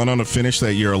 0-4, they went on to finish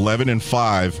that year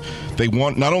 11-5. They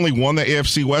not only won the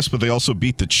AFC West, but they also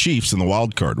beat the Chiefs in the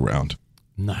wild card round.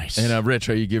 Nice. And Rich,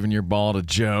 are you giving your ball to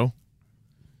Joe?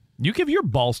 You give your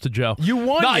balls to Joe. You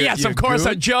won. Yes, of course.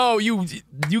 Joe, you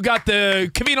got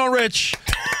the Covino Rich.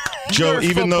 Joe, Nerf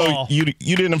even football. though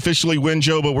you didn't officially win,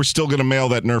 Joe, but we're still going to mail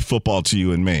that Nerf football to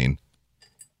you in Maine.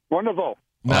 Wonderful.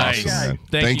 Nice. Awesome, man.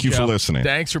 Thank you you, for Joe. listening.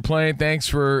 Thanks for playing. Thanks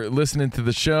for listening to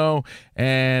the show.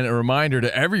 And a reminder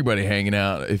to everybody hanging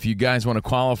out, if you guys want to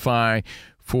qualify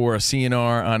for a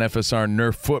CNR on FSR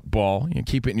Nerf football, you know,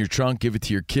 keep it in your trunk, give it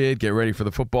to your kid, get ready for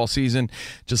the football season.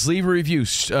 Just leave a review.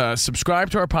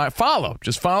 Subscribe to our podcast.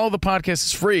 Just follow the podcast.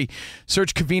 It's free.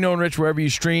 Search Covino and Rich wherever you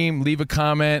stream. Leave a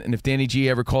comment. And if Danny G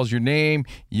ever calls your name,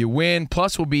 you win.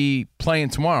 Plus, we'll be playing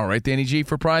tomorrow, right, Danny G,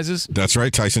 for prizes? That's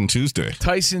right, Tyson Tuesday.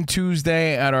 Tyson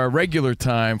Tuesday at our regular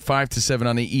time, 5 to 7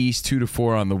 on the East, 2 to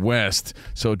 4 on the West.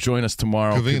 So join us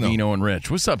tomorrow, Covino and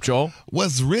Rich. What's up, Joel?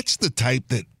 Was Rich the type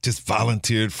that just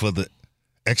volunteered for the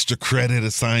extra credit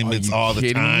assignments all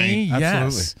the time? Me? Yes.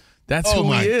 Absolutely. That's Oh, who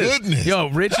my he is. goodness. Yo,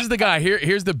 Rich is the guy.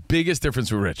 Here's the biggest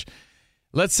difference with Rich.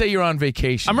 Let's say you're on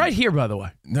vacation. I'm right here, by the way.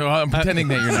 No, I'm pretending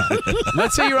that you're not.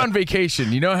 Let's say you're on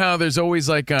vacation. You know how there's always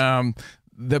like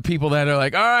the people that are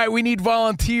like, all right, we need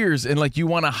volunteers. And like you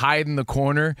want to hide in the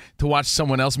corner to watch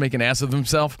someone else make an ass of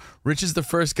himself. Rich is the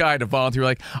first guy to volunteer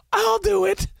like, I'll do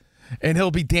it. And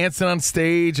he'll be dancing on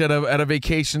stage at a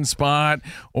vacation spot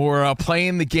or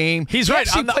playing the game. He's He right.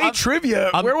 actually played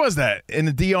trivia. Where was that? In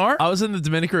the DR? I was in the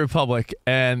Dominican Republic,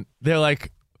 and they're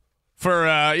like, for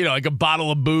like a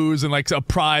bottle of booze and like a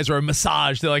prize or a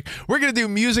massage, they're like, we're gonna do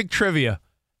music trivia.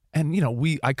 And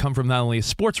I come from not only a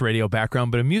sports radio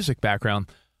background but a music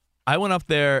background. I went up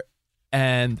there,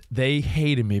 and they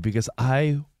hated me because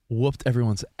I whooped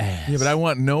everyone's ass. Yeah, but I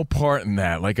want no part in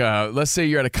that. Like, let's say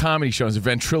you're at a comedy show as a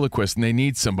ventriloquist and they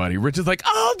need somebody. Rich is like,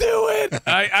 I'll do it.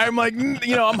 I'm like,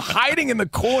 I'm hiding in the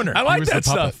corner. I like that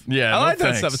stuff. Yeah, I no like that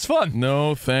thanks. stuff. It's fun.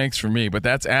 No thanks for me, but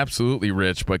that's absolutely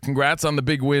Rich. But congrats on the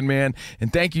big win, man.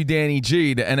 And thank you, Danny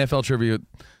G, to NFL Trivia.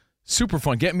 Super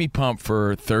fun. Get me pumped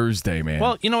for Thursday, man.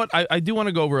 Well, you know what? I do want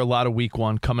to go over a lot of week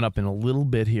one coming up in a little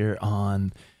bit here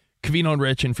on Covino and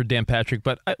Rich and for Dan Patrick.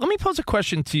 But let me pose a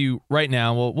question to you right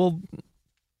now. We'll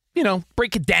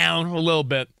break it down a little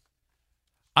bit.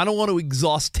 I don't want to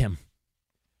exhaust him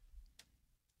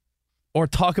or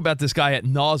talk about this guy ad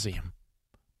nauseum,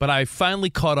 but I finally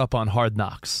caught up on Hard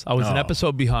Knocks. I was an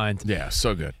episode behind. Yeah,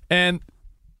 so good. And,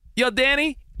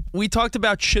 Danny, we talked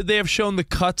about should they have shown the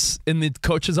cuts in the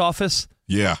coach's office?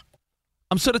 Yeah.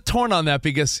 I'm sort of torn on that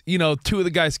because, two of the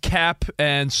guys, Cap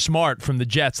and Smart from the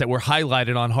Jets that were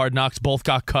highlighted on Hard Knocks, both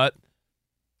got cut.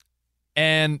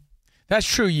 And that's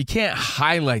true. You can't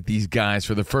highlight these guys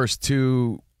for the first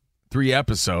 2-3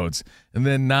 episodes and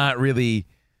then not really...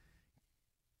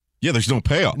 Yeah, there's no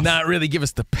payoff. Not really give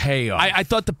us the payoff. I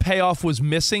thought the payoff was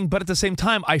missing, but at the same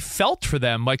time, I felt for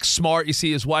them. Like Smart, you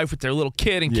see his wife with their little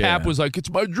kid, and Cap was like, it's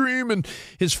my dream, and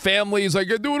his family is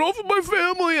like, I do it all for my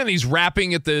family, and he's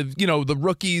rapping at the the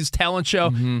Rookies talent show.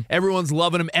 Mm-hmm. Everyone's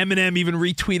loving him. Eminem even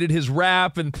retweeted his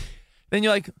rap, and then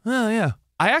you're like, oh, yeah.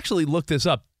 I actually looked this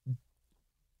up,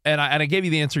 and I gave you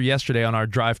the answer yesterday on our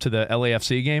drive to the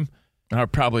LAFC game. I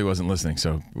probably wasn't listening,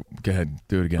 so go ahead,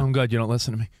 do it again. I'm glad you don't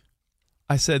listen to me.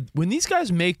 I said, when these guys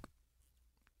make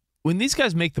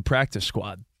the practice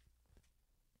squad,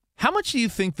 how much do you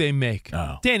think they make?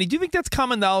 Oh. Danny, do you think that's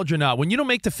common knowledge or not? When you don't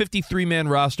make the 53-man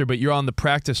roster, but you're on the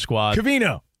practice squad.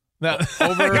 Covino. Now,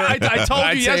 I told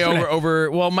I'd you say yesterday. over.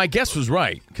 Well, my guess was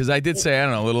right because I did say, I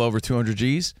don't know, a little over 200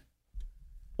 G's.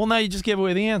 Well, now you just gave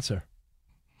away the answer.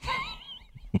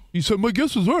 You said my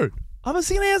guess was right. I'm just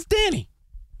going to ask Danny.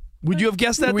 Would you have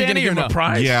guessed that, Are we Danny, gonna or give him no? a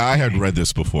prize? Yeah, I had read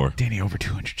this before. Danny, over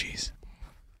 200 G's.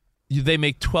 They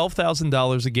make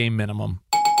 $12,000 a game minimum.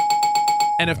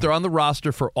 And if they're on the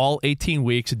roster for all 18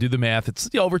 weeks, and do the math, it's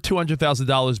over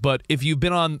 $200,000. But if you've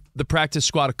been on the practice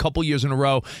squad a couple years in a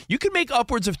row, you can make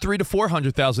upwards of $300,000 to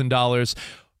 $400,000.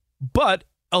 But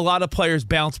a lot of players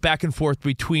bounce back and forth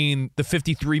between the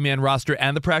 53-man roster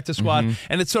and the practice squad,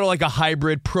 and it's sort of like a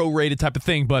hybrid, prorated type of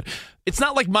thing. But it's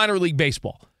not like minor league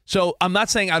baseball. So I'm not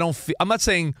saying I'm not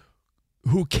saying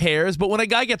who cares. But when a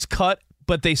guy gets cut,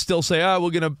 but they still say,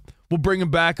 we'll bring him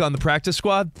back on the practice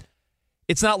squad.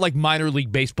 It's not like minor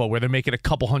league baseball where they're making a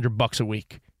couple $100 a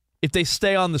week. If they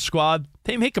stay on the squad,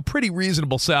 they make a pretty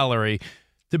reasonable salary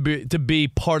to be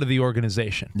part of the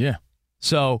organization. Yeah.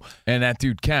 So, and that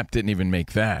dude Cap didn't even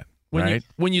make that. Right?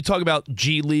 When you talk about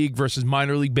G League versus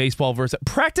minor league baseball versus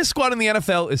practice squad in the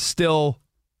NFL is still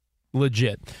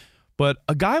legit. But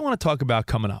a guy I want to talk about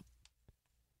coming up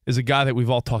is a guy that we've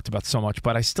all talked about so much,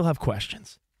 but I still have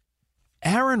questions.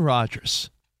 Aaron Rodgers.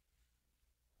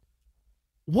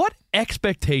 What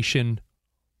expectation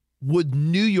would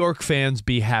New York fans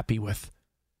be happy with?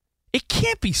 It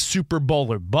can't be Super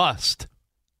Bowl or bust,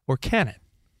 or can it?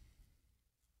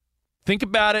 Think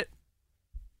about it.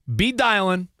 Be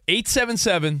dialing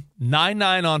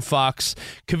 877-99 on Fox.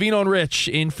 Covino and Rich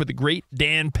in for the great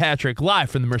Dan Patrick, live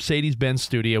from the Mercedes-Benz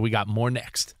studio. We got more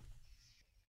next.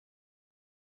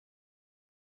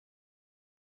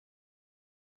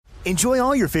 Enjoy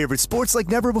all your favorite sports like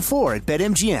never before at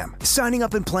BetMGM. Signing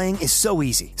up and playing is so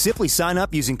easy. Simply sign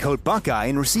up using code Buckeye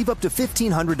and receive up to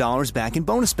 $1,500 back in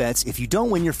bonus bets if you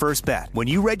don't win your first bet. When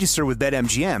you register with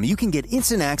BetMGM, you can get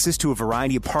instant access to a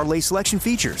variety of parlay selection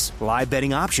features, live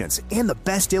betting options, and the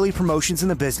best daily promotions in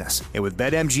the business. And with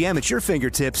BetMGM at your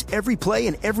fingertips, every play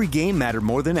and every game matter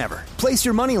more than ever. Place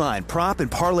your moneyline, prop,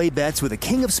 and parlay bets with the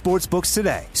king of sportsbooks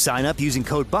today. Sign up using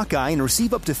code Buckeye and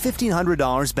receive up to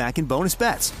 $1,500 back in bonus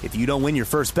bets if you don't win your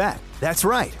first bet. That's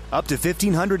right, up to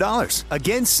 $1,500.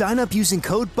 Again, sign up using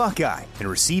code Buckeye and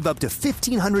receive up to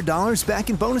 $1,500 back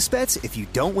in bonus bets if you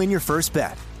don't win your first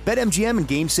bet. BetMGM and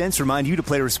GameSense remind you to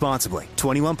play responsibly.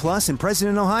 21 plus and present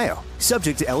in Ohio.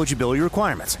 Subject to eligibility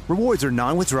requirements. Rewards are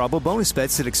non-withdrawable bonus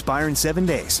bets that expire in 7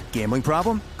 days. Gambling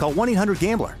problem? Call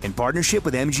 1-800-GAMBLER in partnership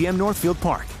with MGM Northfield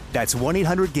Park. That's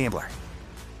 1-800-GAMBLER.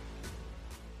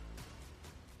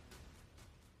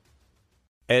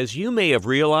 As you may have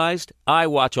realized, I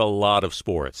watch a lot of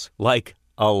sports. Like,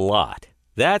 a lot.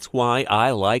 That's why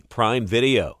I like Prime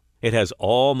Video. It has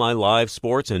all my live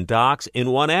sports and docs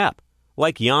in one app.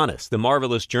 Like Giannis, The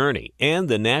Marvelous Journey, and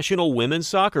the National Women's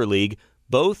Soccer League,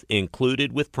 both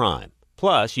included with Prime.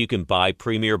 Plus, you can buy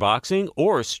Premier Boxing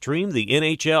or stream the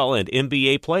NHL and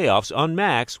NBA playoffs on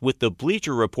Max with the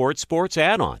Bleacher Report Sports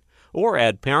add-on, or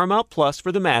add Paramount Plus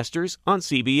for the Masters on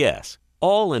CBS.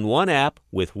 All in one app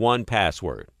with one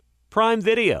password. Prime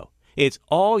Video. It's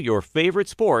all your favorite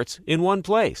sports in one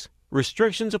place.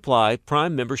 Restrictions apply.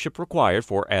 Prime membership required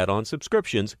for add-on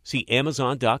subscriptions. See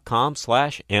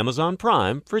Amazon.com/Amazon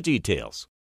Prime for details.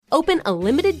 Open a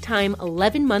limited-time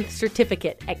 11-month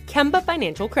certificate at Kemba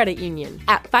Financial Credit Union.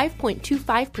 At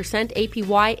 5.25%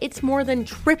 APY, it's more than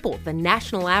triple the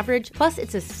national average, plus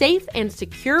it's a safe and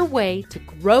secure way to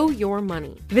grow your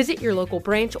money. Visit your local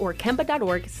branch or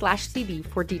kemba.org/cb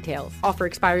for details. Offer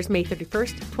expires May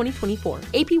 31st, 2024.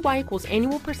 APY equals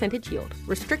annual percentage yield.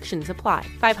 Restrictions apply.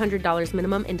 $500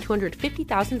 minimum and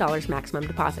 $250,000 maximum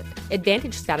deposit.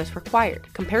 Advantage status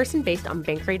required. Comparison based on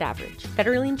bank rate average.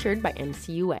 Federally insured by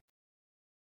NCUA.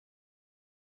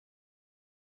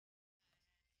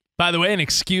 By the way, an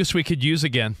excuse we could use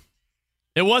again.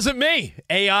 It wasn't me.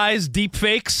 AIs, deep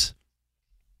fakes.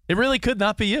 It really could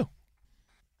not be you.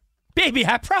 Baby,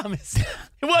 I promise.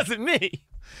 It wasn't me.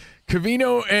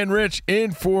 Covino and Rich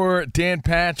in for Dan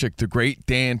Patrick, the great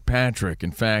Dan Patrick.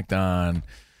 In fact, on,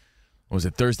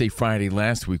 Thursday, Friday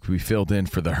last week, we filled in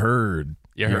for the herd.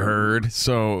 You heard.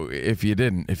 So if you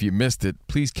missed it,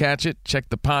 please catch it. Check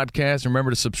the podcast. Remember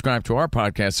to subscribe to our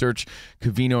podcast. Search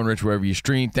Covino and Rich wherever you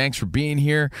stream. Thanks for being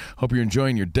here. Hope you're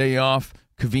enjoying your day off.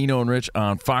 Covino and Rich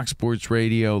on Fox Sports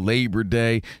Radio, Labor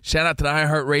Day. Shout out to the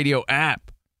iHeartRadio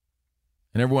app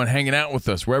and everyone hanging out with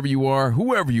us, wherever you are,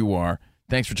 whoever you are.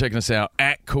 Thanks for checking us out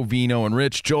at Covino and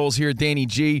Rich. Joel's here, Danny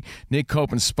G, Nick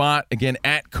Cope and Spot. Again,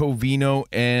 at Covino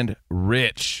and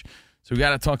Rich. So we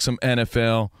got to talk some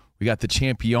NFL. We got the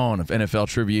champion of NFL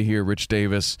trivia here, Rich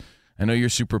Davis. I know you're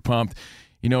super pumped.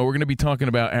 You know, we're going to be talking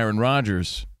about Aaron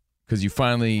Rodgers because you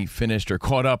finally finished, or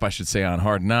caught up, I should say, on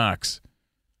Hard Knocks.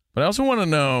 But I also want to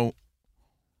know,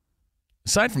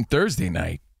 aside from Thursday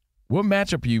night, What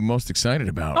matchup are you most excited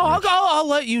about? Oh, I'll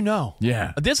let you know.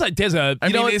 Yeah. There's a.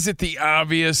 Is it the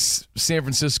obvious San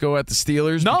Francisco at the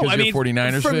Steelers? No, because you're a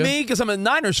 49ers for fan? me, because I'm a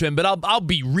Niners fan, but I'll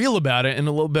be real about it in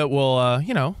a little bit.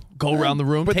 We'll go around the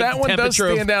room. But take that the one does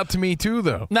temperature stand out to me too,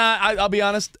 though. Nah, I'll be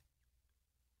honest.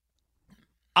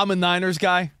 I'm a Niners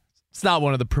guy. It's not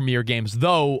one of the premier games,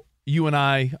 though. You and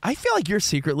I feel like you're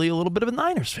secretly a little bit of a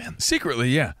Niners fan. Secretly,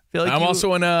 yeah. Feel like I'm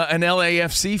also an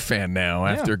LAFC fan now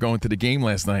after Yeah. going to the game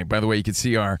last night. By the way, you can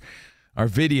see our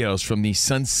videos from the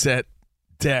Sunset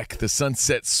Deck, the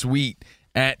Sunset Suite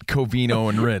at Covino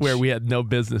and Rich. Where we had no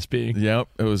business being. Yep,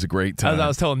 it was a great time. As I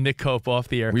was telling Nick Cope off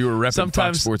the air. We were repping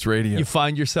sometimes Fox Sports Radio. You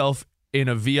find yourself in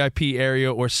a VIP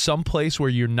area or someplace where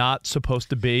you're not supposed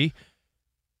to be.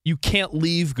 You can't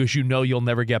leave because you know you'll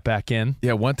never get back in.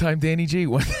 Yeah, one time, Danny G,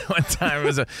 one time it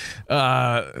was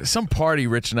some party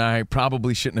Rich and I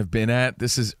probably shouldn't have been at.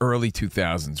 This is early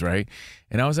 2000s, right?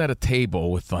 And I was at a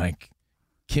table with like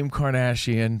Kim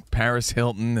Kardashian, Paris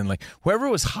Hilton, and like whoever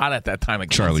was hot at that time,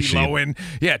 like Charlie Lindsay Sheen. Lohan.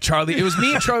 Yeah, Charlie. It was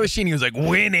me and Charlie Sheen. He was like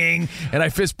winning, and I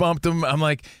fist bumped him. I'm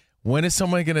like, when is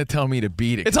someone going to tell me to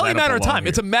beat it? It's only a matter of time. Here.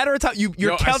 It's a matter of time.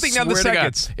 You're counting down the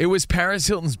seconds. It was Paris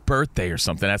Hilton's birthday or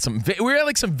something. We were at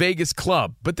like some Vegas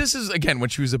club. But this is, again,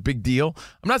 when she was a big deal.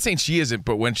 I'm not saying she isn't,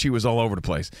 but when she was all over the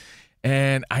place.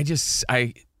 And I just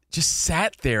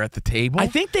sat there at the table. I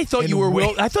think they thought you were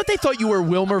I thought they thought you were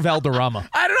Wilmer Valderrama.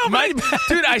 I don't know,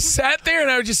 dude. I sat there and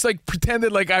I just like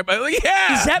pretended like I'm like,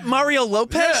 yeah. Is that Mario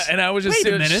Lopez? Yeah, and I was just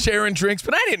Wait a minute. sharing drinks,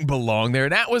 but I didn't belong there.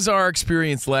 That was our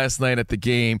experience last night at the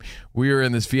game. We were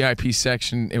in this VIP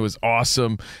section. It was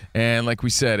awesome, and like we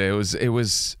said, it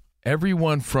was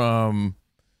everyone from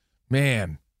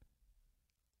Leo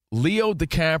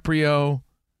DiCaprio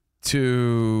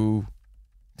to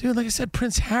like I said,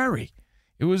 Prince Harry.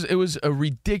 It was a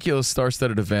ridiculous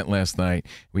star-studded event last night.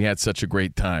 We had such a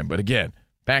great time. But again,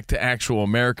 back to actual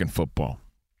American football.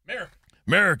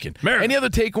 American. Any other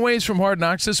takeaways from Hard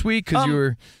Knocks this week? Because you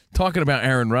were talking about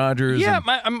Aaron Rodgers. Yeah,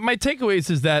 my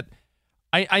takeaways is that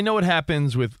I know what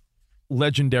happens with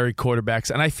legendary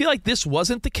quarterbacks, and I feel like this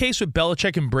wasn't the case with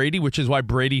Belichick and Brady, which is why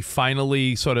Brady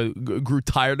finally sort of grew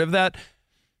tired of that.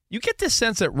 You get this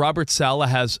sense that Robert Saleh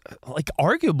has, like,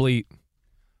 arguably,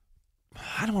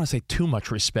 I don't want to say too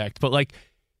much respect, but like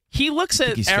he looks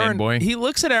at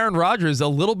Aaron Rodgers a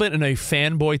little bit in a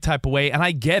fanboy type of way, and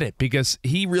I get it because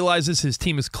he realizes his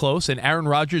team is close, and Aaron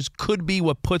Rodgers could be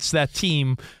what puts that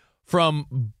team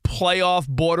from playoff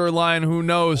borderline, who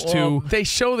knows, to they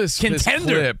show this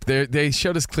contender. Clip. They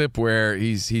show this clip where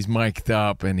he's mic'd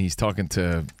up and he's talking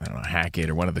to, I don't know, Hackett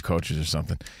or one of the coaches or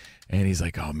something. And he's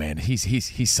like, "Oh man,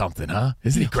 he's something, huh?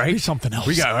 Isn't he great? He's something else.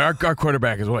 We got our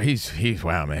quarterback as well. He's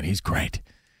wow, man, he's great."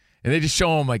 And they just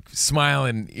show him like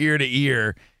smiling ear to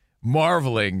ear,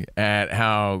 marveling at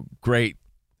how great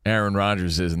Aaron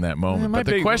Rodgers is in that moment. My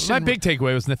but the question, my big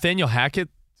takeaway was Nathaniel Hackett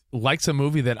likes a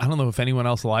movie that I don't know if anyone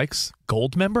else likes.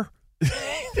 Goldmember.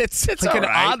 It's like an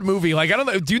odd movie. Like, I don't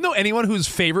know. Do you know anyone whose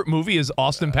favorite movie is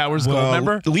Austin Powers'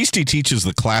 Goldmember? At least he teaches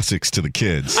the classics to the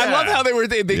kids. I love how they're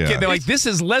like, this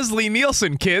is Leslie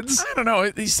Nielsen, kids. I don't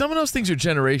know. Some of those things are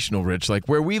generational, Rich. Like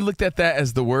where we looked at that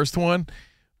as the worst one,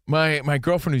 my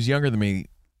girlfriend who's younger than me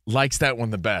likes that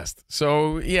one the best.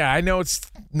 So yeah, I know it's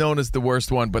known as the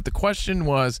worst one, but the question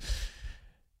was,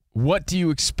 what do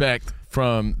you expect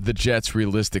from the Jets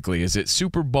realistically? Is it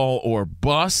Super Bowl or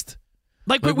bust?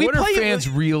 Like what are fans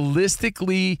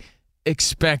realistically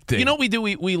expecting? You know what we do?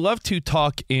 We love to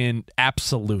talk in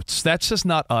absolutes. That's just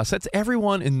not us. That's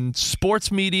everyone in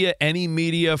sports media, any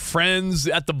media, friends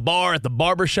at the bar, at the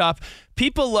barbershop.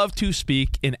 People love to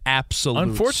speak in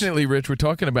absolutes. Unfortunately, Rich, we're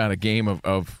talking about a game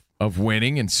of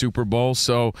winning in Super Bowl.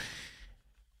 So,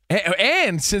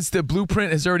 and since the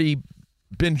blueprint has already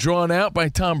been drawn out by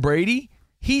Tom Brady,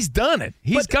 he's done it.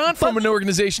 He's gone from an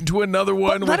organization to another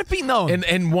one. Let it be known.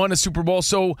 And won a Super Bowl.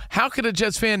 So how could a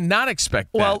Jets fan not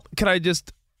expect that? Well, can I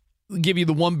just give you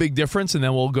the one big difference, and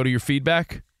then we'll go to your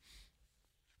feedback?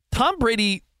 Tom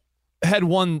Brady had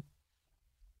won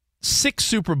 6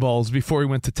 Super Bowls before he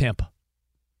went to Tampa.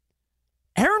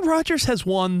 Aaron Rodgers has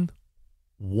won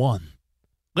 1.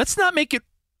 Let's not make it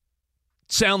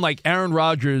sound like Aaron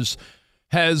Rodgers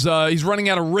has he's running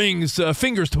out of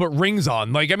fingers to put rings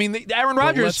on. Like, I mean, Aaron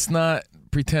Rodgers. But let's not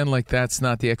pretend like that's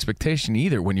not the expectation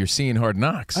either when you're seeing Hard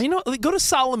Knocks. You know, go to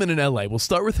Solomon in L.A. We'll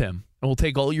start with him, and we'll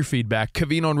take all your feedback.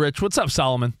 Covino and Rich, what's up,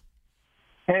 Solomon?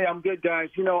 Hey, I'm good, guys.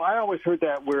 You know, I always hate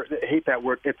that word,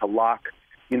 it's a lock.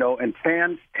 You know, and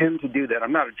fans tend to do that.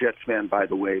 I'm not a Jets fan, by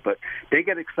the way, but they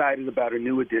get excited about a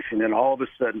new addition, and all of a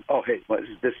sudden, oh, hey,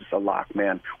 this is a lock,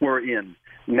 man. We're in.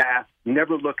 Nah,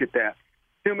 never look at that.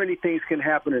 too many things can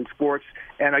happen in sports.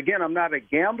 And again, I'm not a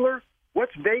gambler.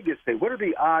 What's Vegas say? What are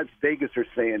the odds Vegas are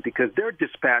saying? Because they're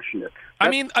dispassionate. I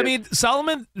mean,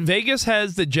 Solomon, Vegas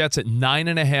has the Jets at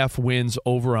 9.5 wins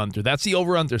over under. That's the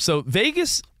over under. So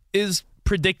Vegas is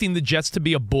predicting the Jets to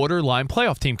be a borderline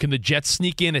playoff team. Can the Jets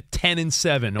sneak in at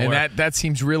 10-7? And that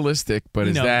seems realistic, but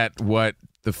is that what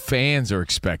the fans are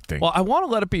expecting? Well, I want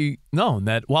to let it be known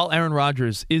that while Aaron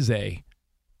Rodgers is a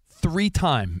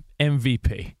 3-time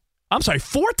MVP, I'm sorry,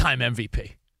 4-time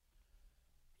MVP.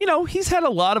 He's had a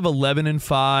lot of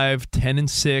 11-5,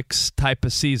 10-6 type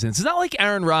of seasons. It's not like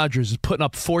Aaron Rodgers is putting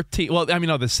up 14. Well,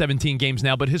 there's 17 games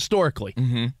now, but historically,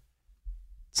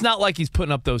 it's not like he's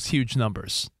putting up those huge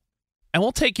numbers. And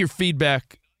we'll take your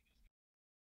feedback.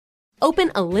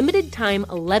 Open a limited-time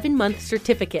 11-month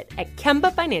certificate at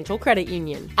Kemba Financial Credit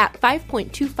Union. At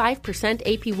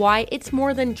 5.25% APY, it's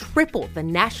more than triple the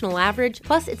national average,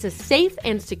 plus it's a safe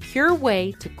and secure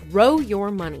way to grow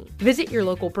your money. Visit your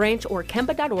local branch or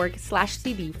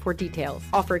kemba.org/cb for details.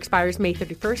 Offer expires May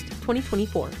 31st,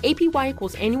 2024. APY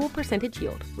equals annual percentage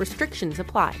yield. Restrictions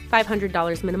apply.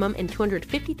 $500 minimum and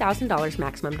 $250,000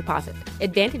 maximum deposit.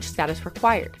 Advantage status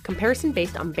required. Comparison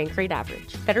based on bank rate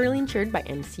average. Federally insured by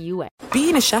NCUA.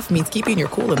 Being a chef means keeping your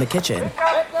cool in the kitchen.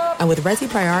 And with Resi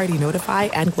Priority Notify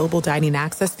and Global Dining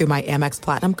Access through my Amex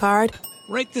Platinum card,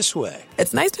 right this way.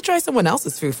 It's nice to try someone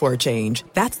else's food for a change.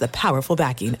 That's the powerful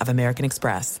backing of American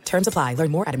Express. Terms apply.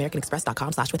 Learn more at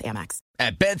americanexpress.com/withAmex.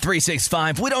 At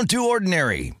Bet365, we don't do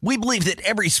ordinary. We believe that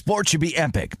every sport should be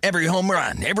epic. Every home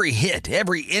run, every hit,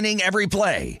 every inning, every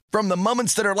play. From the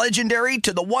moments that are legendary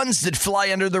to the ones that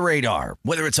fly under the radar.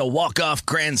 Whether it's a walk-off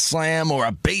grand slam or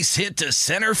a base hit to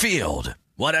center field.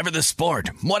 Whatever the sport,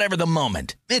 whatever the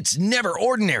moment, it's never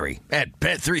ordinary at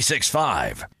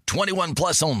Bet365. 21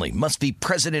 plus only. Must be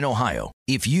present in Ohio.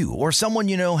 If you or someone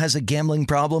you know has a gambling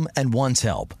problem and wants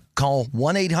help, call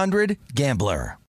 1-800-GAMBLER.